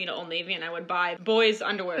would bring me to Old Navy, and I would buy boys'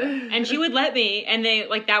 underwear. And she would let me, and they,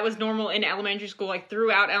 like, that was normal in elementary school, like,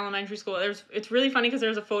 throughout elementary school. It's really funny because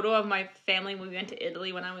there's a photo of my family when we went to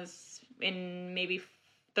Italy when I was in maybe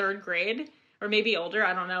 3rd grade. Or maybe older,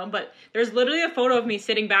 I don't know. But there's literally a photo of me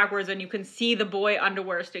sitting backwards, and you can see the boy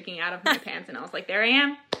underwear sticking out of my pants. And I was like, there I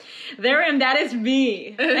am. That is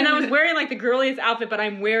me. And I was wearing, like, the girliest outfit, but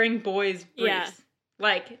I'm wearing boys' briefs. Yeah.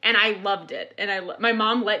 Like, and I loved it. And my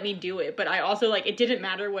mom let me do it. But I also, like, it didn't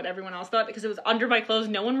matter what everyone else thought because it was under my clothes.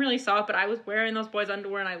 No one really saw it, but I was wearing those boys'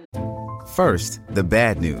 underwear, and First, the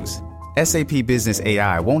bad news. SAP Business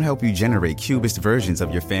AI won't help you generate cubist versions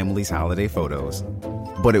of your family's holiday photos.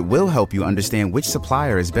 But it will help you understand which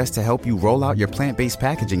supplier is best to help you roll out your plant-based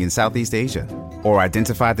packaging in Southeast Asia, or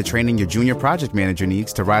identify the training your junior project manager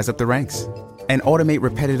needs to rise up the ranks, and automate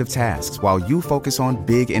repetitive tasks while you focus on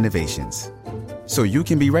big innovations, so you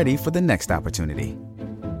can be ready for the next opportunity.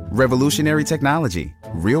 Revolutionary technology,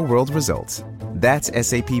 real-world results. That's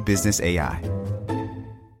SAP Business AI.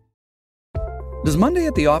 Does Monday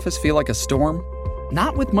at the office feel like a storm?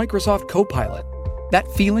 Not with Microsoft Copilot.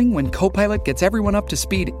 That feeling when Copilot gets everyone up to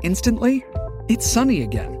speed instantly? It's sunny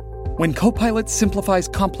again. When Copilot simplifies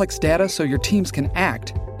complex data so your teams can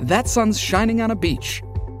act, that sun's shining on a beach.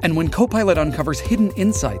 And when Copilot uncovers hidden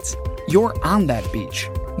insights, you're on that beach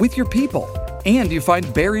with your people, and you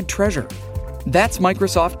find buried treasure. That's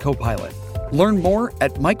Microsoft Copilot. Learn more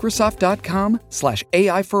at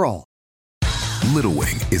Microsoft.com/AI for all. Little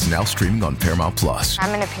Wing is now streaming on Paramount Plus.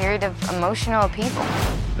 I'm in a period of emotional upheaval.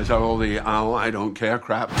 Is that all the I don't care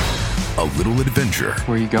crap? a little adventure.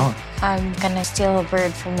 Where are you going? I'm gonna steal a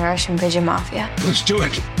bird from the Russian pigeon mafia. Let's do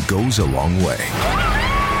it. Goes a long way.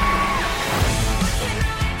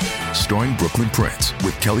 Starring Brooklyn Prince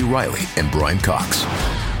with Kelly Riley and Brian Cox.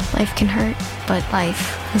 Life can hurt, but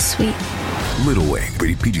life is sweet. Little Wing,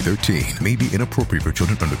 rated PG-13, may be inappropriate for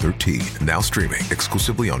children under 13. Now streaming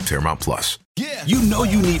exclusively on Paramount+. You know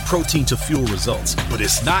you need protein to fuel results, but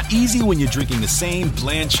it's not easy when you're drinking the same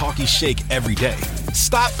bland, chalky shake every day.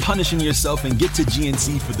 Stop punishing yourself and get to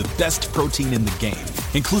GNC for the best protein in the game,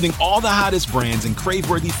 including all the hottest brands and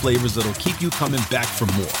crave-worthy flavors that'll keep you coming back for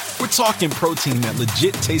more. We're talking protein that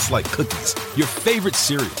legit tastes like cookies, your favorite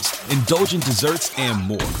cereals, indulgent desserts, and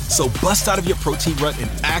more. So bust out of your protein rut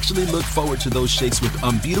and actually look forward to those shakes with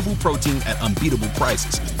unbeatable protein at unbeatable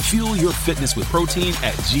prices. Fuel your fitness with protein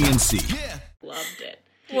at GNC. Loved it.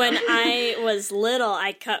 When I was little,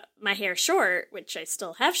 I cut my hair short, which I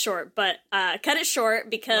still have short, but cut it short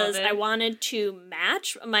because I wanted to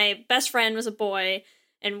match. My best friend was a boy,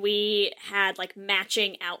 and we had, like,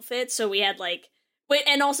 matching outfits. So we had, like,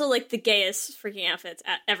 and also, like, the gayest freaking outfits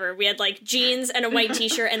ever. We had, like, jeans and a white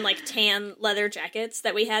t-shirt and, like, tan leather jackets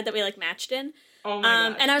that we like, matched in. Oh my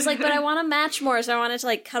gosh. And I was like, but I want to match more, so I wanted to,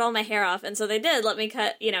 like, cut all my hair off. And so they did let me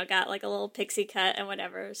cut, got, like, a little pixie cut and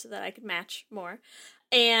whatever so that I could match more.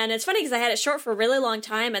 And it's funny because I had it short for a really long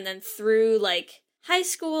time, and then through, like, high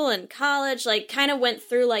school and college, like, kind of went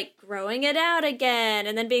through, like, growing it out again,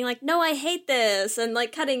 and then being like, no, I hate this, and,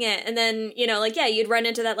 like, cutting it. And then, like, yeah, you'd run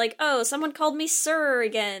into that, like, oh, someone called me sir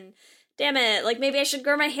again. Damn it, like, maybe I should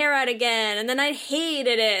grow my hair out again. And then I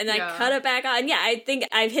hated it, and I cut it back on. And yeah, I think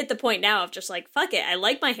I've hit the point now of just, like, fuck it. I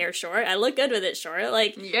like my hair short. I look good with it short.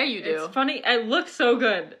 Like, yeah, you do. It's funny. I look so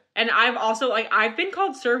good. And I've also, like, I've been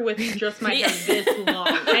called sir with just my hair this long.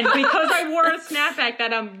 And because I wore a snapback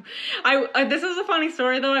that, this is a funny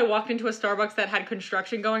story, though. I walked into a Starbucks that had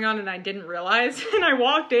construction going on, and I didn't realize. And I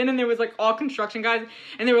walked in, and there was, like, all construction guys.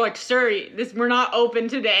 And they were like, sir, we're not open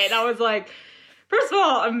today. And I was like, first of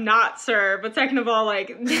all, I'm not sir, but second of all, like,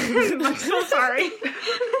 I'm so sorry.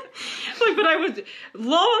 Like, but I was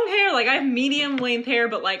long hair, like, I have medium length hair,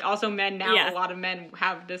 but, like, also men now, a lot of men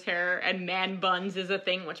have this hair, and man buns is a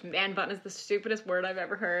thing, which man bun is the stupidest word I've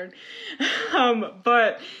ever heard.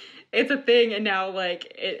 But it's a thing, and now,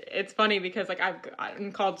 like, it's funny because, like,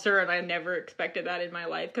 I'm called sir, and I never expected that in my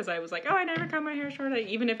life, because I was like, oh, I never cut my hair short,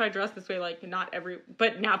 even if I dress this way, like,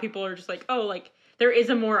 but now people are just like, oh, like, there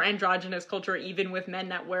is a more androgynous culture, even with men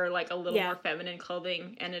that wear, like, a little more feminine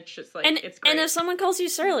clothing, and it's just, like, it's great. And if someone calls you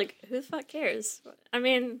sir, like, who the fuck cares? I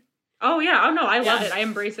mean... Oh, yeah. Oh, no, I love it. I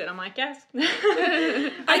embrace it. I'm like, yes. I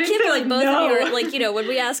can't be like, both of you are, like, when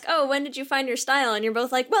we ask, oh, when did you find your style? And you're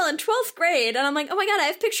both like, well, in 12th grade. And I'm like, oh my God, I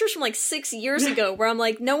have pictures from, like, 6 years ago where I'm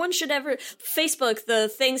like, no one should ever... Facebook, the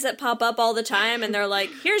things that pop up all the time, and they're like,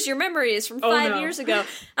 here's your memories from 5 years ago.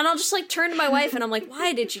 And I'll just, like, turn to my wife, and I'm like,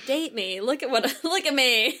 why did you date me? Look at me. Look at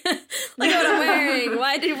what I'm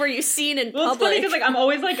wearing. Were you seen in public? It's funny because, like, I'm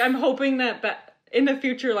always, like, I'm hoping that in the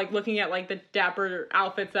future, like, looking at, like, the Dapper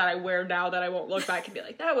outfits that I wear now that I won't look back and be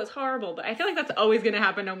like, that was horrible. But I feel like that's always going to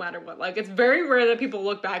happen no matter what. Like, it's very rare that people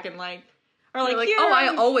look back and, like, are like, oh,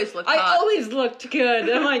 I always looked hot. I always looked good.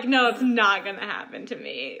 I'm like, no, it's not going to happen to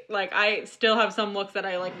me. Like, I still have some looks that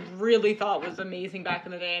I, like, really thought was amazing back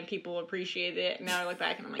in the day, and people appreciated it. And now I look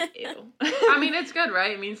back and I'm like, ew. I mean, it's good,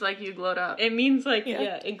 right? It means, like, you glowed up. It means, like,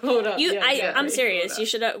 it glowed up. I'm serious.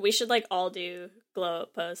 We should, like, all do glow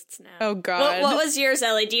up posts now. Oh God. What was yours,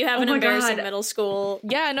 Ellie? Do you have an embarrassing middle school?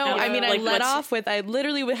 Yeah, no, I mean, I let off with, I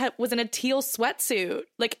literally was in a teal sweatsuit.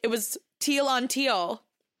 Like, it was teal on teal.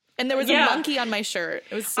 And there was a monkey on my shirt.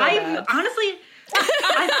 It was so bad. Honestly,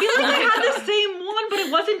 I feel like I had the same one, but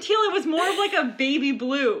it wasn't teal. It was more of like a baby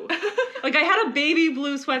blue. Like, I had a baby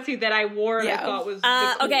blue sweatsuit that I wore and I thought was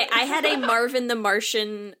okay, I had a Marvin the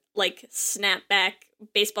Martian, like, snapback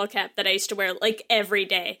baseball cap that I used to wear, like, every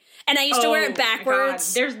day. And I used to wear it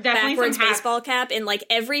backwards. There's definitely backwards some baseball cap in, like,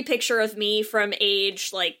 every picture of me from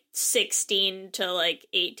age, like, 16 to, like,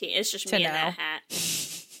 18. It's just me in that hat.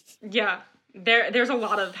 Yeah. There's a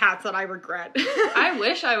lot of hats that I regret. I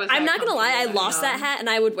wish I was. I'm not gonna lie, I lost that hat and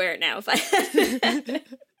I would wear it now if I had it.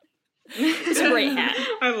 It's a great hat.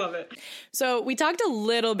 I love it. So we talked a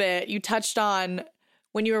little bit. You touched on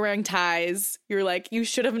when you were wearing ties. You were like, you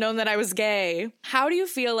should have known that I was gay. How do you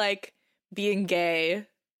feel like being gay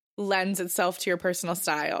lends itself to your personal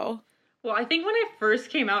style? Well, I think when I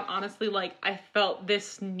first came out, honestly, like, I felt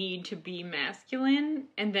this need to be masculine,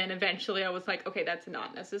 and then eventually I was like, okay, that's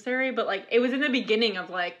not necessary, but, like, it was in the beginning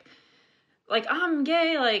of, like, I'm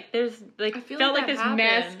gay, like, there's, like, I felt like this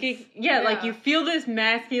masculine, like, you feel this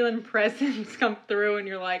masculine presence come through, and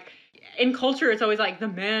you're like, in culture, it's always, like, the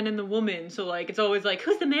man and the woman. So, like, it's always, like,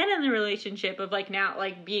 who's the man in the relationship of, like, now,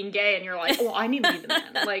 like, being gay? And you're like, oh, I need to be the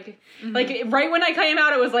man. Like, like, right when I came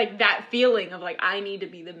out, it was, like, that feeling of, like, I need to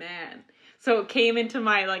be the man. So it came into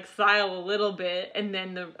my, like, style a little bit, and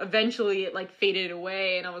then eventually it, like, faded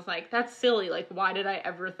away, and I was like, that's silly. Like, why did I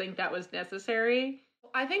ever think that was necessary?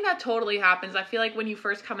 I think that totally happens. I feel like when you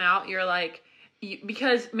first come out, you're like,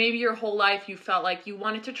 because maybe your whole life you felt like you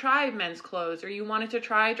wanted to try men's clothes, or you wanted to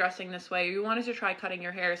try dressing this way, or you wanted to try cutting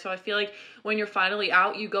your hair. So I feel like when you're finally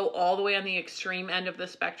out, you go all the way on the extreme end of the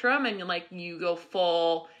spectrum, and like you go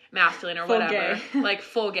full masculine or full whatever, gay. Like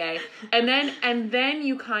full gay. And then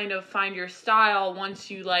you kind of find your style once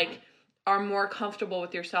you like are more comfortable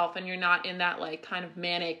with yourself and you're not in that like kind of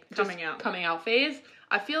manic coming out phase.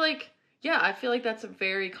 I feel like that's a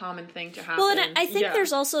very common thing to happen. Well, and I think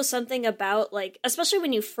there's also something about, like, especially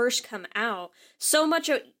when you first come out, so much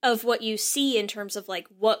of what you see in terms of, like,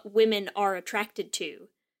 what women are attracted to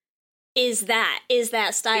is that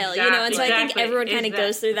style, you know? And so I think everyone kind of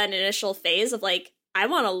goes through that initial phase of, like, I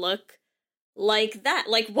want to look like that,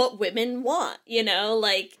 like what women want, you know?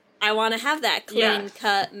 Like, I want to have that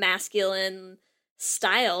clean-cut, masculine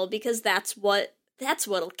style because that's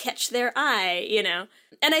what'll catch their eye, you know?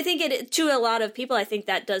 And I think to a lot of people, I think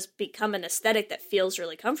that does become an aesthetic that feels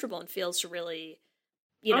really comfortable and feels really,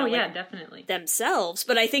 you know, like definitely themselves.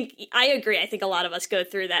 But I agree. I think a lot of us go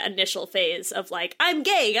through that initial phase of like, I'm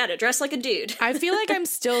gay, gotta dress like a dude. I feel like I'm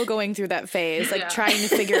still going through that phase, like trying to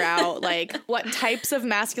figure out like what types of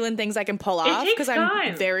masculine things I can pull off because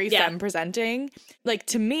I'm very femme presenting. Like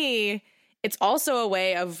to me, it's also a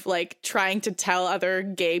way of, like, trying to tell other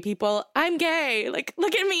gay people, I'm gay. Like,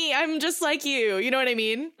 look at me. I'm just like you. You know what I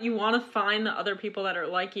mean? You want to find the other people that are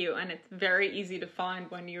like you, and it's very easy to find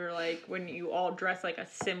when you all dress, like, a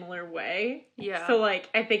similar way. Yeah. So, like,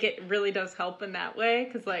 I think it really does help in that way,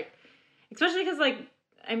 because, like, especially because, like,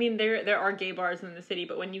 I mean, there are gay bars in the city,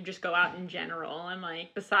 but when you just go out in general, and,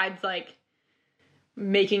 like, besides, like,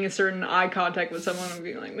 making a certain eye contact with someone and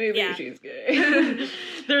being like, maybe she's gay.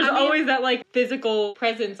 There's always that, like, physical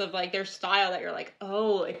presence of, like, their style that you're like,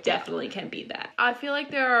 oh, it definitely can be that. I feel like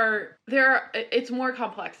there are it's more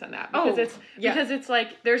complex than that because it's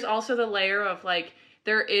like there's also the layer of like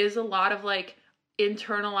there is a lot of like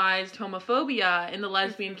internalized homophobia in the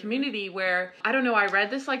lesbian community where I don't know, I read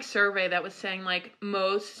this like survey that was saying like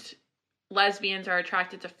most lesbians are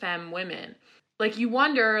attracted to femme women. Like, you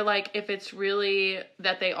wonder, like, if it's really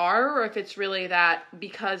that they are, or if it's really that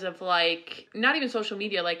because of, like, not even social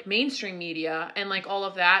media, like, mainstream media and, like, all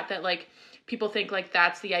of that, like, people think, like,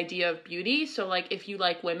 that's the idea of beauty. So, like, if you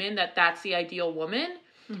like women, that's the ideal woman.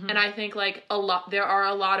 Mm-hmm. And I think, like, there are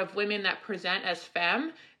a lot of women that present as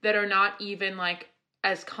femme that are not even, like,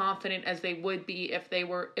 as confident as they would be if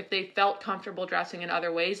they felt comfortable dressing in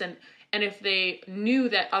other ways and if they knew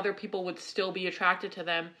that other people would still be attracted to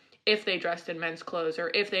them if they dressed in men's clothes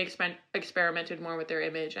or if they experimented more with their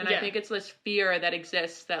image. And I think it's this fear that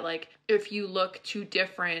exists that, like, if you look too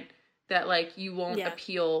different, that, like, you won't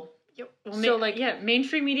appeal. Well, so,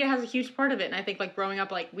 mainstream media has a huge part of it. And I think, like, growing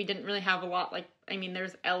up, like, we didn't really have a lot, like, I mean,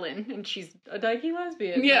 there's Ellen, and she's a dykey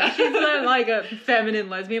lesbian. Yeah. Like, she's not, like, a feminine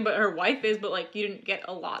lesbian, but her wife is, but, like, you didn't get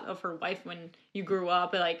a lot of her wife when you grew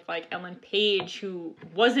up. Like Ellen Page, who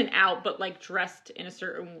wasn't out, but, like, dressed in a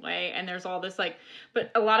certain way. And there's all this, like,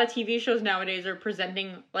 but a lot of TV shows nowadays are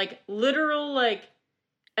presenting, like, literal, like,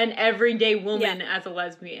 an everyday woman as a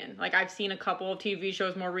lesbian. Like, I've seen a couple of TV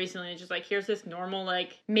shows more recently, and it's just like, here's this normal,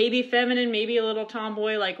 like, maybe feminine, maybe a little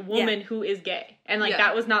tomboy, like, woman who is gay. And, like,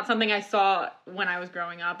 that was not something I saw when I was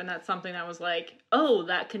growing up, and that's something that was like, oh,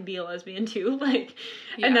 that can be a lesbian too. Like,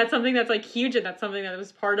 and that's something that's, like, huge, and that's something that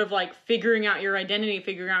was part of, like, figuring out your identity,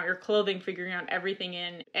 figuring out your clothing, figuring out everything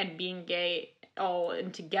and being gay all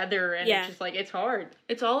in together. And it's just, like, it's hard.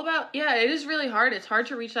 It's all about, it is really hard. It's hard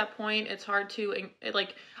to reach that point. It's hard to,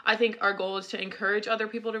 like, I think our goal is to encourage other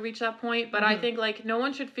people to reach that point, but I think, like, no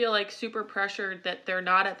one should feel, like, super pressured that they're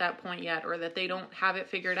not at that point yet or that they don't have it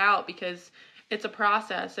figured out because it's a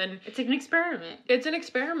process and it's an experiment. It's an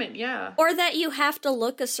experiment, yeah. Or that you have to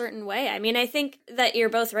look a certain way. I mean, I think that you're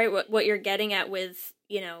both right. What you're getting at with,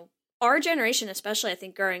 you know, our generation, especially, I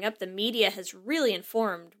think growing up, the media has really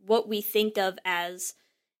informed what we think of as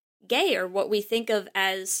gay or what we think of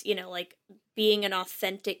as, you know, like, being an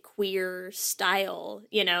authentic queer style,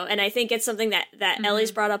 you know, and I think it's something that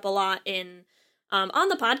Ellie's brought up a lot in, on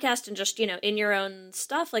the podcast and just, you know, in your own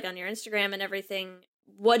stuff, like on your Instagram and everything.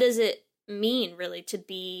 What does it mean really to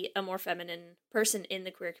be a more feminine person in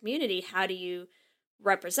the queer community? How do you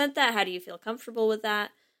represent that? How do you feel comfortable with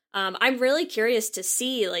that? I'm really curious to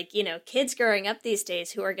see, like, you know, kids growing up these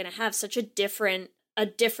days who are going to have such a different a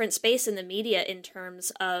different space in the media in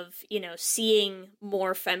terms of, you know, seeing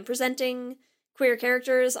more femme-presenting queer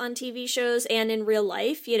characters on TV shows and in real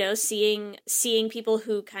life, you know, seeing people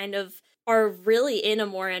who kind of are really in a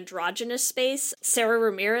more androgynous space. Sarah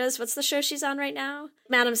Ramirez, what's the show she's on right now?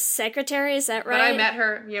 Madam Secretary, is that right? But I met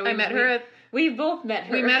her. Yeah, we both met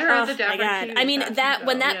her. We met her at the Dapper. Oh my God. I mean,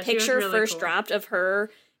 when that picture really first cool. dropped of her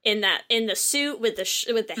in the suit with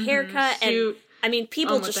the haircut and I mean,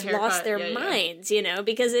 people just lost their minds, you know,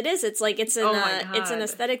 because it's an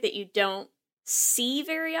aesthetic that you don't see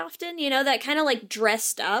very often, you know, that kind of like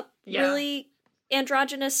dressed up, really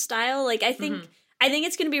androgynous style. Like, I think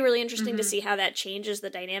it's going to be really interesting to see how that changes the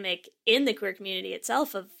dynamic in the queer community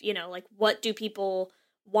itself of, you know, like, what do people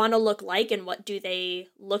want to look like and what do they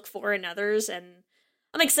look for in others? And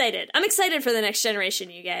I'm excited. I'm excited for the next generation,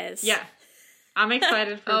 you guys. Yeah. I'm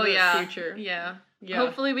excited for the future. Yeah.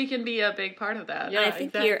 Hopefully we can be a big part of that. Yeah, I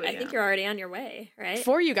think you're already on your way, right?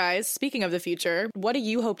 For you guys, speaking of the future, what do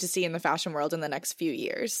you hope to see in the fashion world in the next few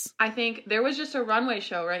years? I think there was just a runway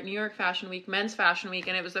show, right? New York Fashion Week, Men's Fashion Week,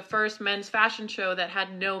 and it was the first men's fashion show that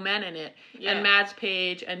had no men in it. Yeah. And Mads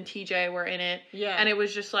Page and TJ were in it. Yeah. And it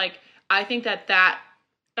was just like, I think that's the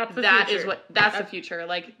future.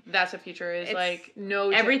 Like, that's the future is, it's like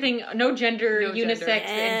no everything, no gender, unisex,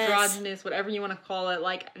 androgynous, whatever you want to call it.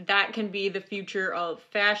 Like, that can be the future of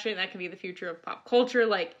fashion. That can be the future of pop culture.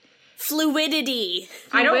 Like, fluidity,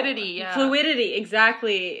 fluidity.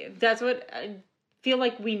 Exactly. That's what I feel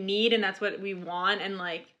like we need, and that's what we want. And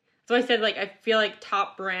like, so I said, like, I feel like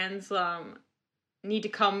top brands need to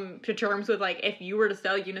come to terms with, like, if you were to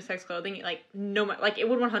sell unisex clothing, like, it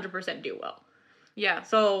would 100% do well. Yeah.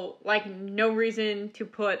 So, like, no reason to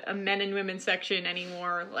put a men and women section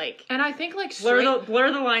anymore. Like, and I think, like,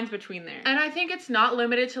 blur the lines between there. And I think it's not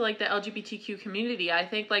limited to, like, the LGBTQ community. I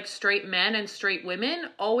think, like, straight men and straight women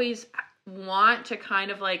always want to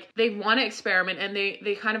kind of, like, they want to experiment, and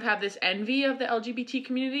they kind of have this envy of the LGBT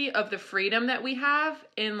community, of the freedom that we have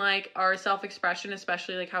in, like, our self-expression,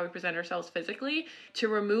 especially, like, how we present ourselves physically. To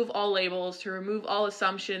remove all labels, to remove all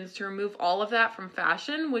assumptions, to remove all of that from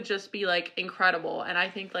fashion would just be, like, incredible. And I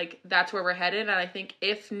think, like, that's where we're headed. And I think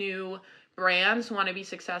if new brands want to be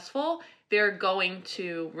successful, they're going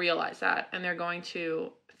to realize that, and they're going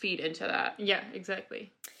to feed into that. Yeah,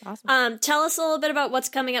 exactly. Awesome. Tell us a little bit about what's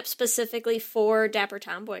coming up specifically for Dapper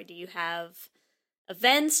Tomboy. Do you have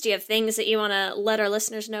events? Do you have things that you want to let our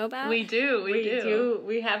listeners know about? We do.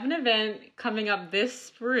 We have an event coming up this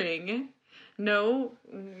spring. No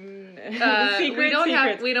secrets.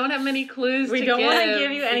 We don't have many clues. We don't want to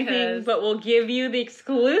give you anything, but we'll give you the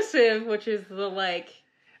exclusive, which is the, like,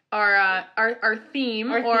 our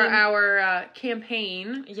theme, our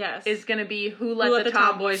campaign, yes, is going to be Who Let the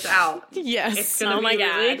Tomboys Out. Yes. It's going to be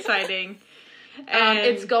really exciting. And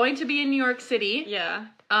it's going to be in New York City. Yeah.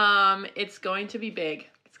 It's going to be big.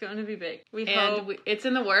 It's going to be big. It's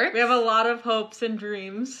in the works. We have a lot of hopes and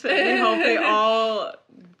dreams, and we hope they all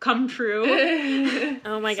come true.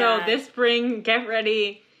 Oh my God. So this spring, get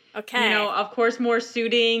ready. Okay. You know, of course, more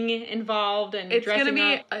suiting involved and dressing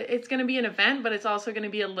up. It's going to be an event, but it's also going to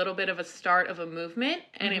be a little bit of a start of a movement,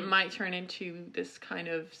 and it might turn into this kind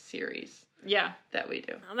of series. Yeah, that we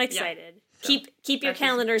do. I'm excited. Yeah. So keep your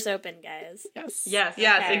calendars open, guys. Yes,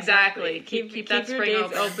 okay. Exactly. Keep that spring your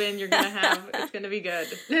days open. You're gonna have. It's gonna be good.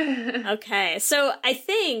 Okay, so I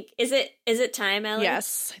think is it time, Ellie?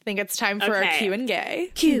 Yes, I think it's time for our Q and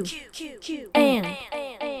Gay. Q and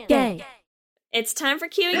Gay. It's time for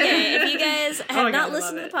Q and Gay. If you guys have not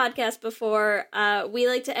listened to the podcast before, we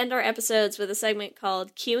like to end our episodes with a segment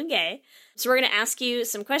called Q and Gay. So we're going to ask you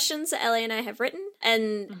some questions that Ellie and I have written,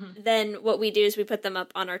 and then what we do is we put them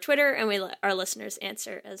up on our Twitter, and we let our listeners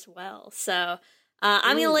answer as well. So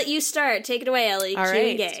I'm going to let you start. Take it away, Ellie. All Q right.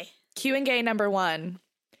 and Gay. Q and Gay number 1.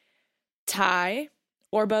 Tie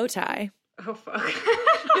or bow tie? Oh, fuck.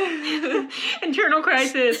 Internal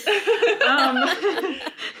crisis.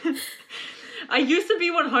 I used to be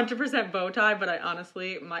 100% bow tie, but I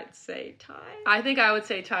honestly might say tie. I think I would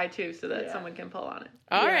say tie too, so that someone can pull on it.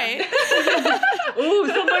 All right. Ooh,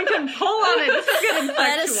 someone can pull on it. This is getting sexual.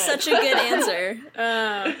 That is such a good answer.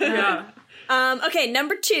 Okay,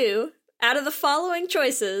 number 2. Out of the following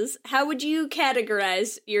choices, how would you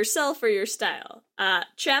categorize yourself or your style?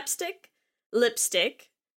 Chapstick, lipstick,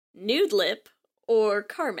 nude lip, or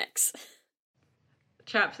Carmex?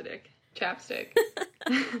 Chapstick.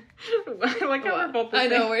 I like how we're both the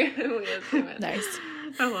same. I know, we're Nice.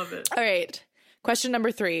 I love it. All right. Question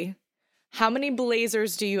number 3. How many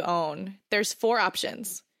blazers do you own? There's 4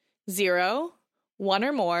 options. 0, 1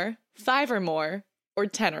 or more, 5 or more, or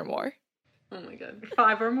 10 or more. Oh my god.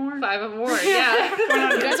 5 or more? 5 or more, yeah.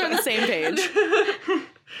 You guys are on the same page.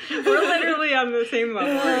 We're literally on the same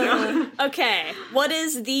level right now. Okay, what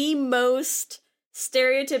is the most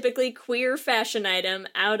stereotypically queer fashion item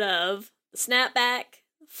out of snapback,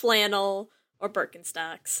 flannel, or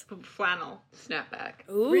Birkenstocks? Flannel. Snapback.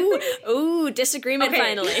 Ooh, Really? Ooh, disagreement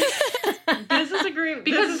finally. This is agreement.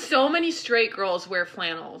 Because so many straight girls wear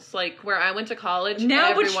flannels. Like, where I went to college,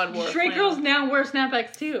 now everyone wore straight flannel. girls now wear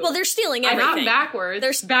snapbacks too. Well, they're stealing everything. Not backwards.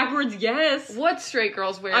 They're backwards, yes. What straight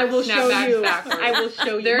girls wear I will show snapbacks you. backwards? I will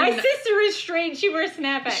show you. They're My n- sister is straight. She wears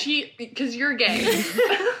snapbacks. Because you're gay.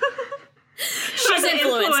 She's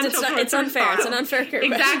influenced. It's unfair. It's an unfair curve.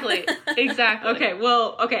 Exactly. Okay,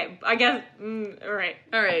 well, okay. I guess, all right.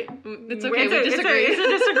 All right. It's okay. We It's disagree. a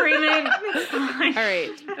disagreement. All right.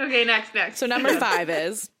 Okay, next. So number 5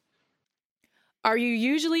 is, are you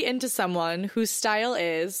usually into someone whose style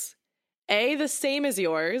is A, the same as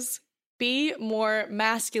yours, B, more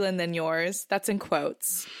masculine than yours, that's in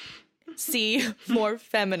quotes, C, more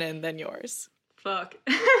feminine than yours? Fuck.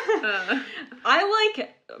 I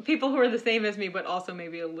like people who are the same as me, but also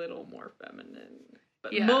maybe a little more feminine.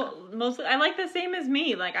 But Yeah. mostly, I like the same as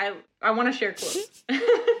me. Like, I want to share clothes.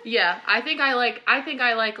 Yeah, I think I like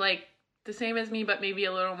the same as me, but maybe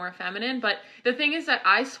a little more feminine. But the thing is that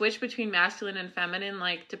I switch between masculine and feminine,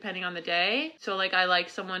 like, depending on the day. So, like, I like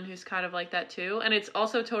someone who's kind of like that, too. And it's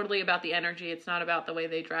also totally about the energy. It's not about the way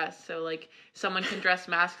they dress. So, like, someone can dress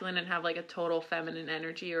masculine and have, like, a total feminine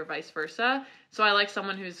energy or vice versa. So I like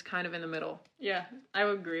someone who's kind of in the middle. Yeah, I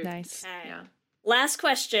would agree. Nice. Okay. Yeah. Last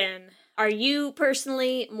question. Are you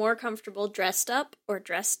personally more comfortable dressed up or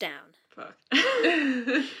dressed down? Fuck.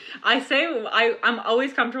 I say I'm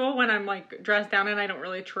always comfortable when I'm like dressed down and I don't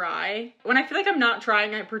really try. When I feel like I'm not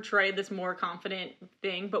trying, I portray this more confident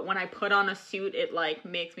thing, but when I put on a suit, it like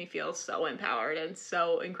makes me feel so empowered and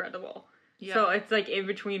so incredible. Yeah. So it's like in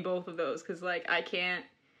between both of those, because like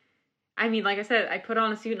I mean, like I said, I put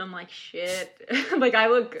on a suit and I'm like, shit, like I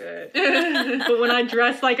look good. But when I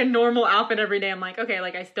dress like a normal outfit every day, I'm like, okay,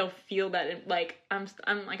 like I still feel that, like I'm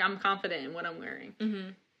confident in what I'm wearing. Mm-hmm.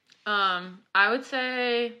 I would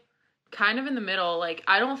say kind of in the middle. Like,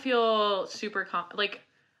 I don't feel super I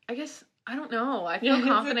guess, I don't know. I feel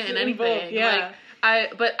confident in anything. Both, yeah.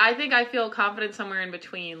 But I think I feel confident somewhere in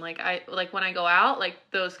between. Like, when I go out, like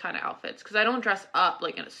those kind of outfits. Because I don't dress up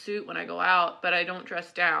like in a suit when I go out, but I don't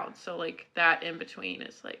dress down. So like that in between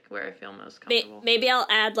is like where I feel most comfortable. Maybe I'll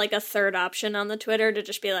add like a third option on the Twitter to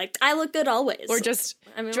just be like, I look good always. Or just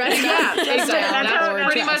dress up. Exactly.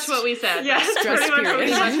 That's pretty much what we said. Yes, dress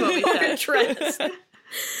pretty much what we said. Dress.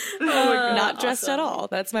 Not dressed at all.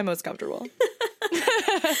 That's my most comfortable.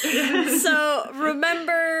 So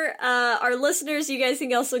remember, our listeners, you guys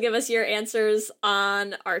can also give us your answers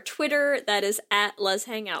on our Twitter. That is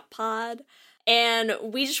 @LesHangoutPod. And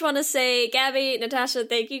we just want to say, Gabby, Natasha,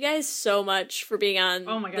 thank you guys so much for being on.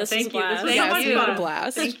 Oh my god, This thank was a you. This blast. was so much What a fun.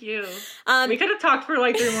 blast. Thank you. We could have talked for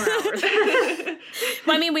like 3 more hours.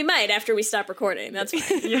 Well, I mean, we might after we stop recording. That's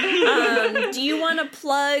fine. Do you want to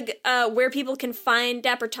plug where people can find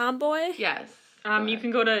Dapper Tomboy? Yes. You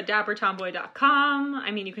can go to dappertomboy.com.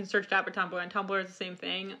 I mean, you can search Dapper Tomboy on Tumblr, it's the same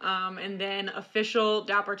thing. And then official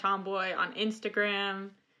Dapper Tomboy on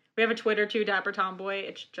Instagram. We have a Twitter too, Dapper Tomboy.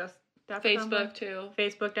 It's just Dapper Facebook Tomboy. too.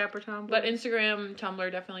 Facebook Dapper Tomboy. But Instagram,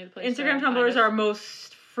 Tumblr, definitely the place. Instagram, to Tumblr find is us. our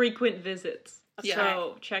most frequent visits. Yeah.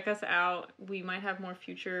 So check us out. We might have more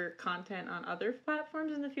future content on other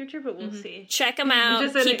platforms in the future, but we'll see. Check them out.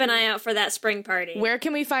 Just Keep an eye out for that spring party. Where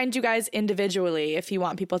can we find you guys individually if you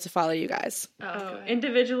want people to follow you guys?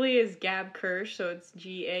 Individually is Gab Kirsch, so it's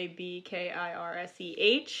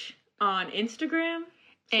GABKIRSEH on Instagram.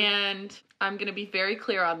 And I'm going to be very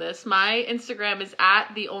clear on this. My Instagram is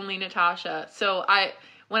 @theonlynatasha. So I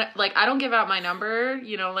don't give out my number,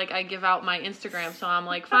 like I give out my Instagram. So I'm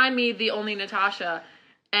like, find me the only Natasha.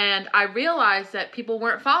 And I realized that people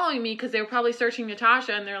weren't following me because they were probably searching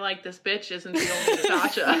Natasha and they're like, this bitch isn't the only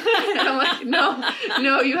Natasha. And I'm like,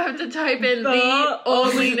 no, you have to type in the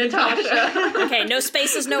only Natasha. Okay, no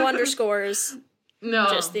spaces, no underscores. No.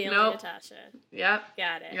 Just the only Natasha. Yep.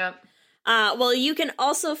 Got it. Yep. Well, you can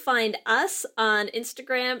also find us on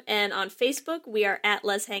Instagram and on Facebook. We are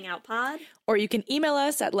 @LesHangoutPod. Or you can email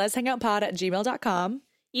us at leshangoutpod@gmail.com.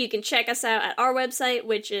 You can check us out at our website,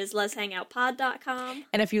 which is letshangoutpod.com.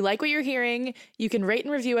 And if you like what you're hearing, you can rate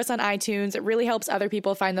and review us on iTunes. It really helps other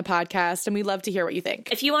people find the podcast, and we love to hear what you think.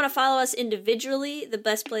 If you want to follow us individually, the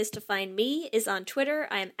best place to find me is on Twitter.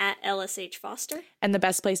 I am at LSH Foster. And the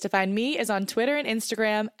best place to find me is on Twitter and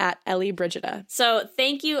Instagram at Ellie Brigida. So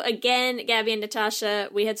thank you again, Gabby and Natasha.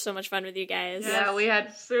 We had so much fun with you guys. Yeah, it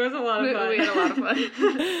was a lot of fun. We had a lot of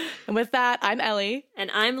fun. And with that, I'm Ellie. And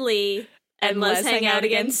I'm Lee. And let's hang out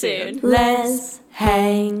again soon. Let's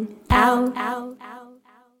hang out.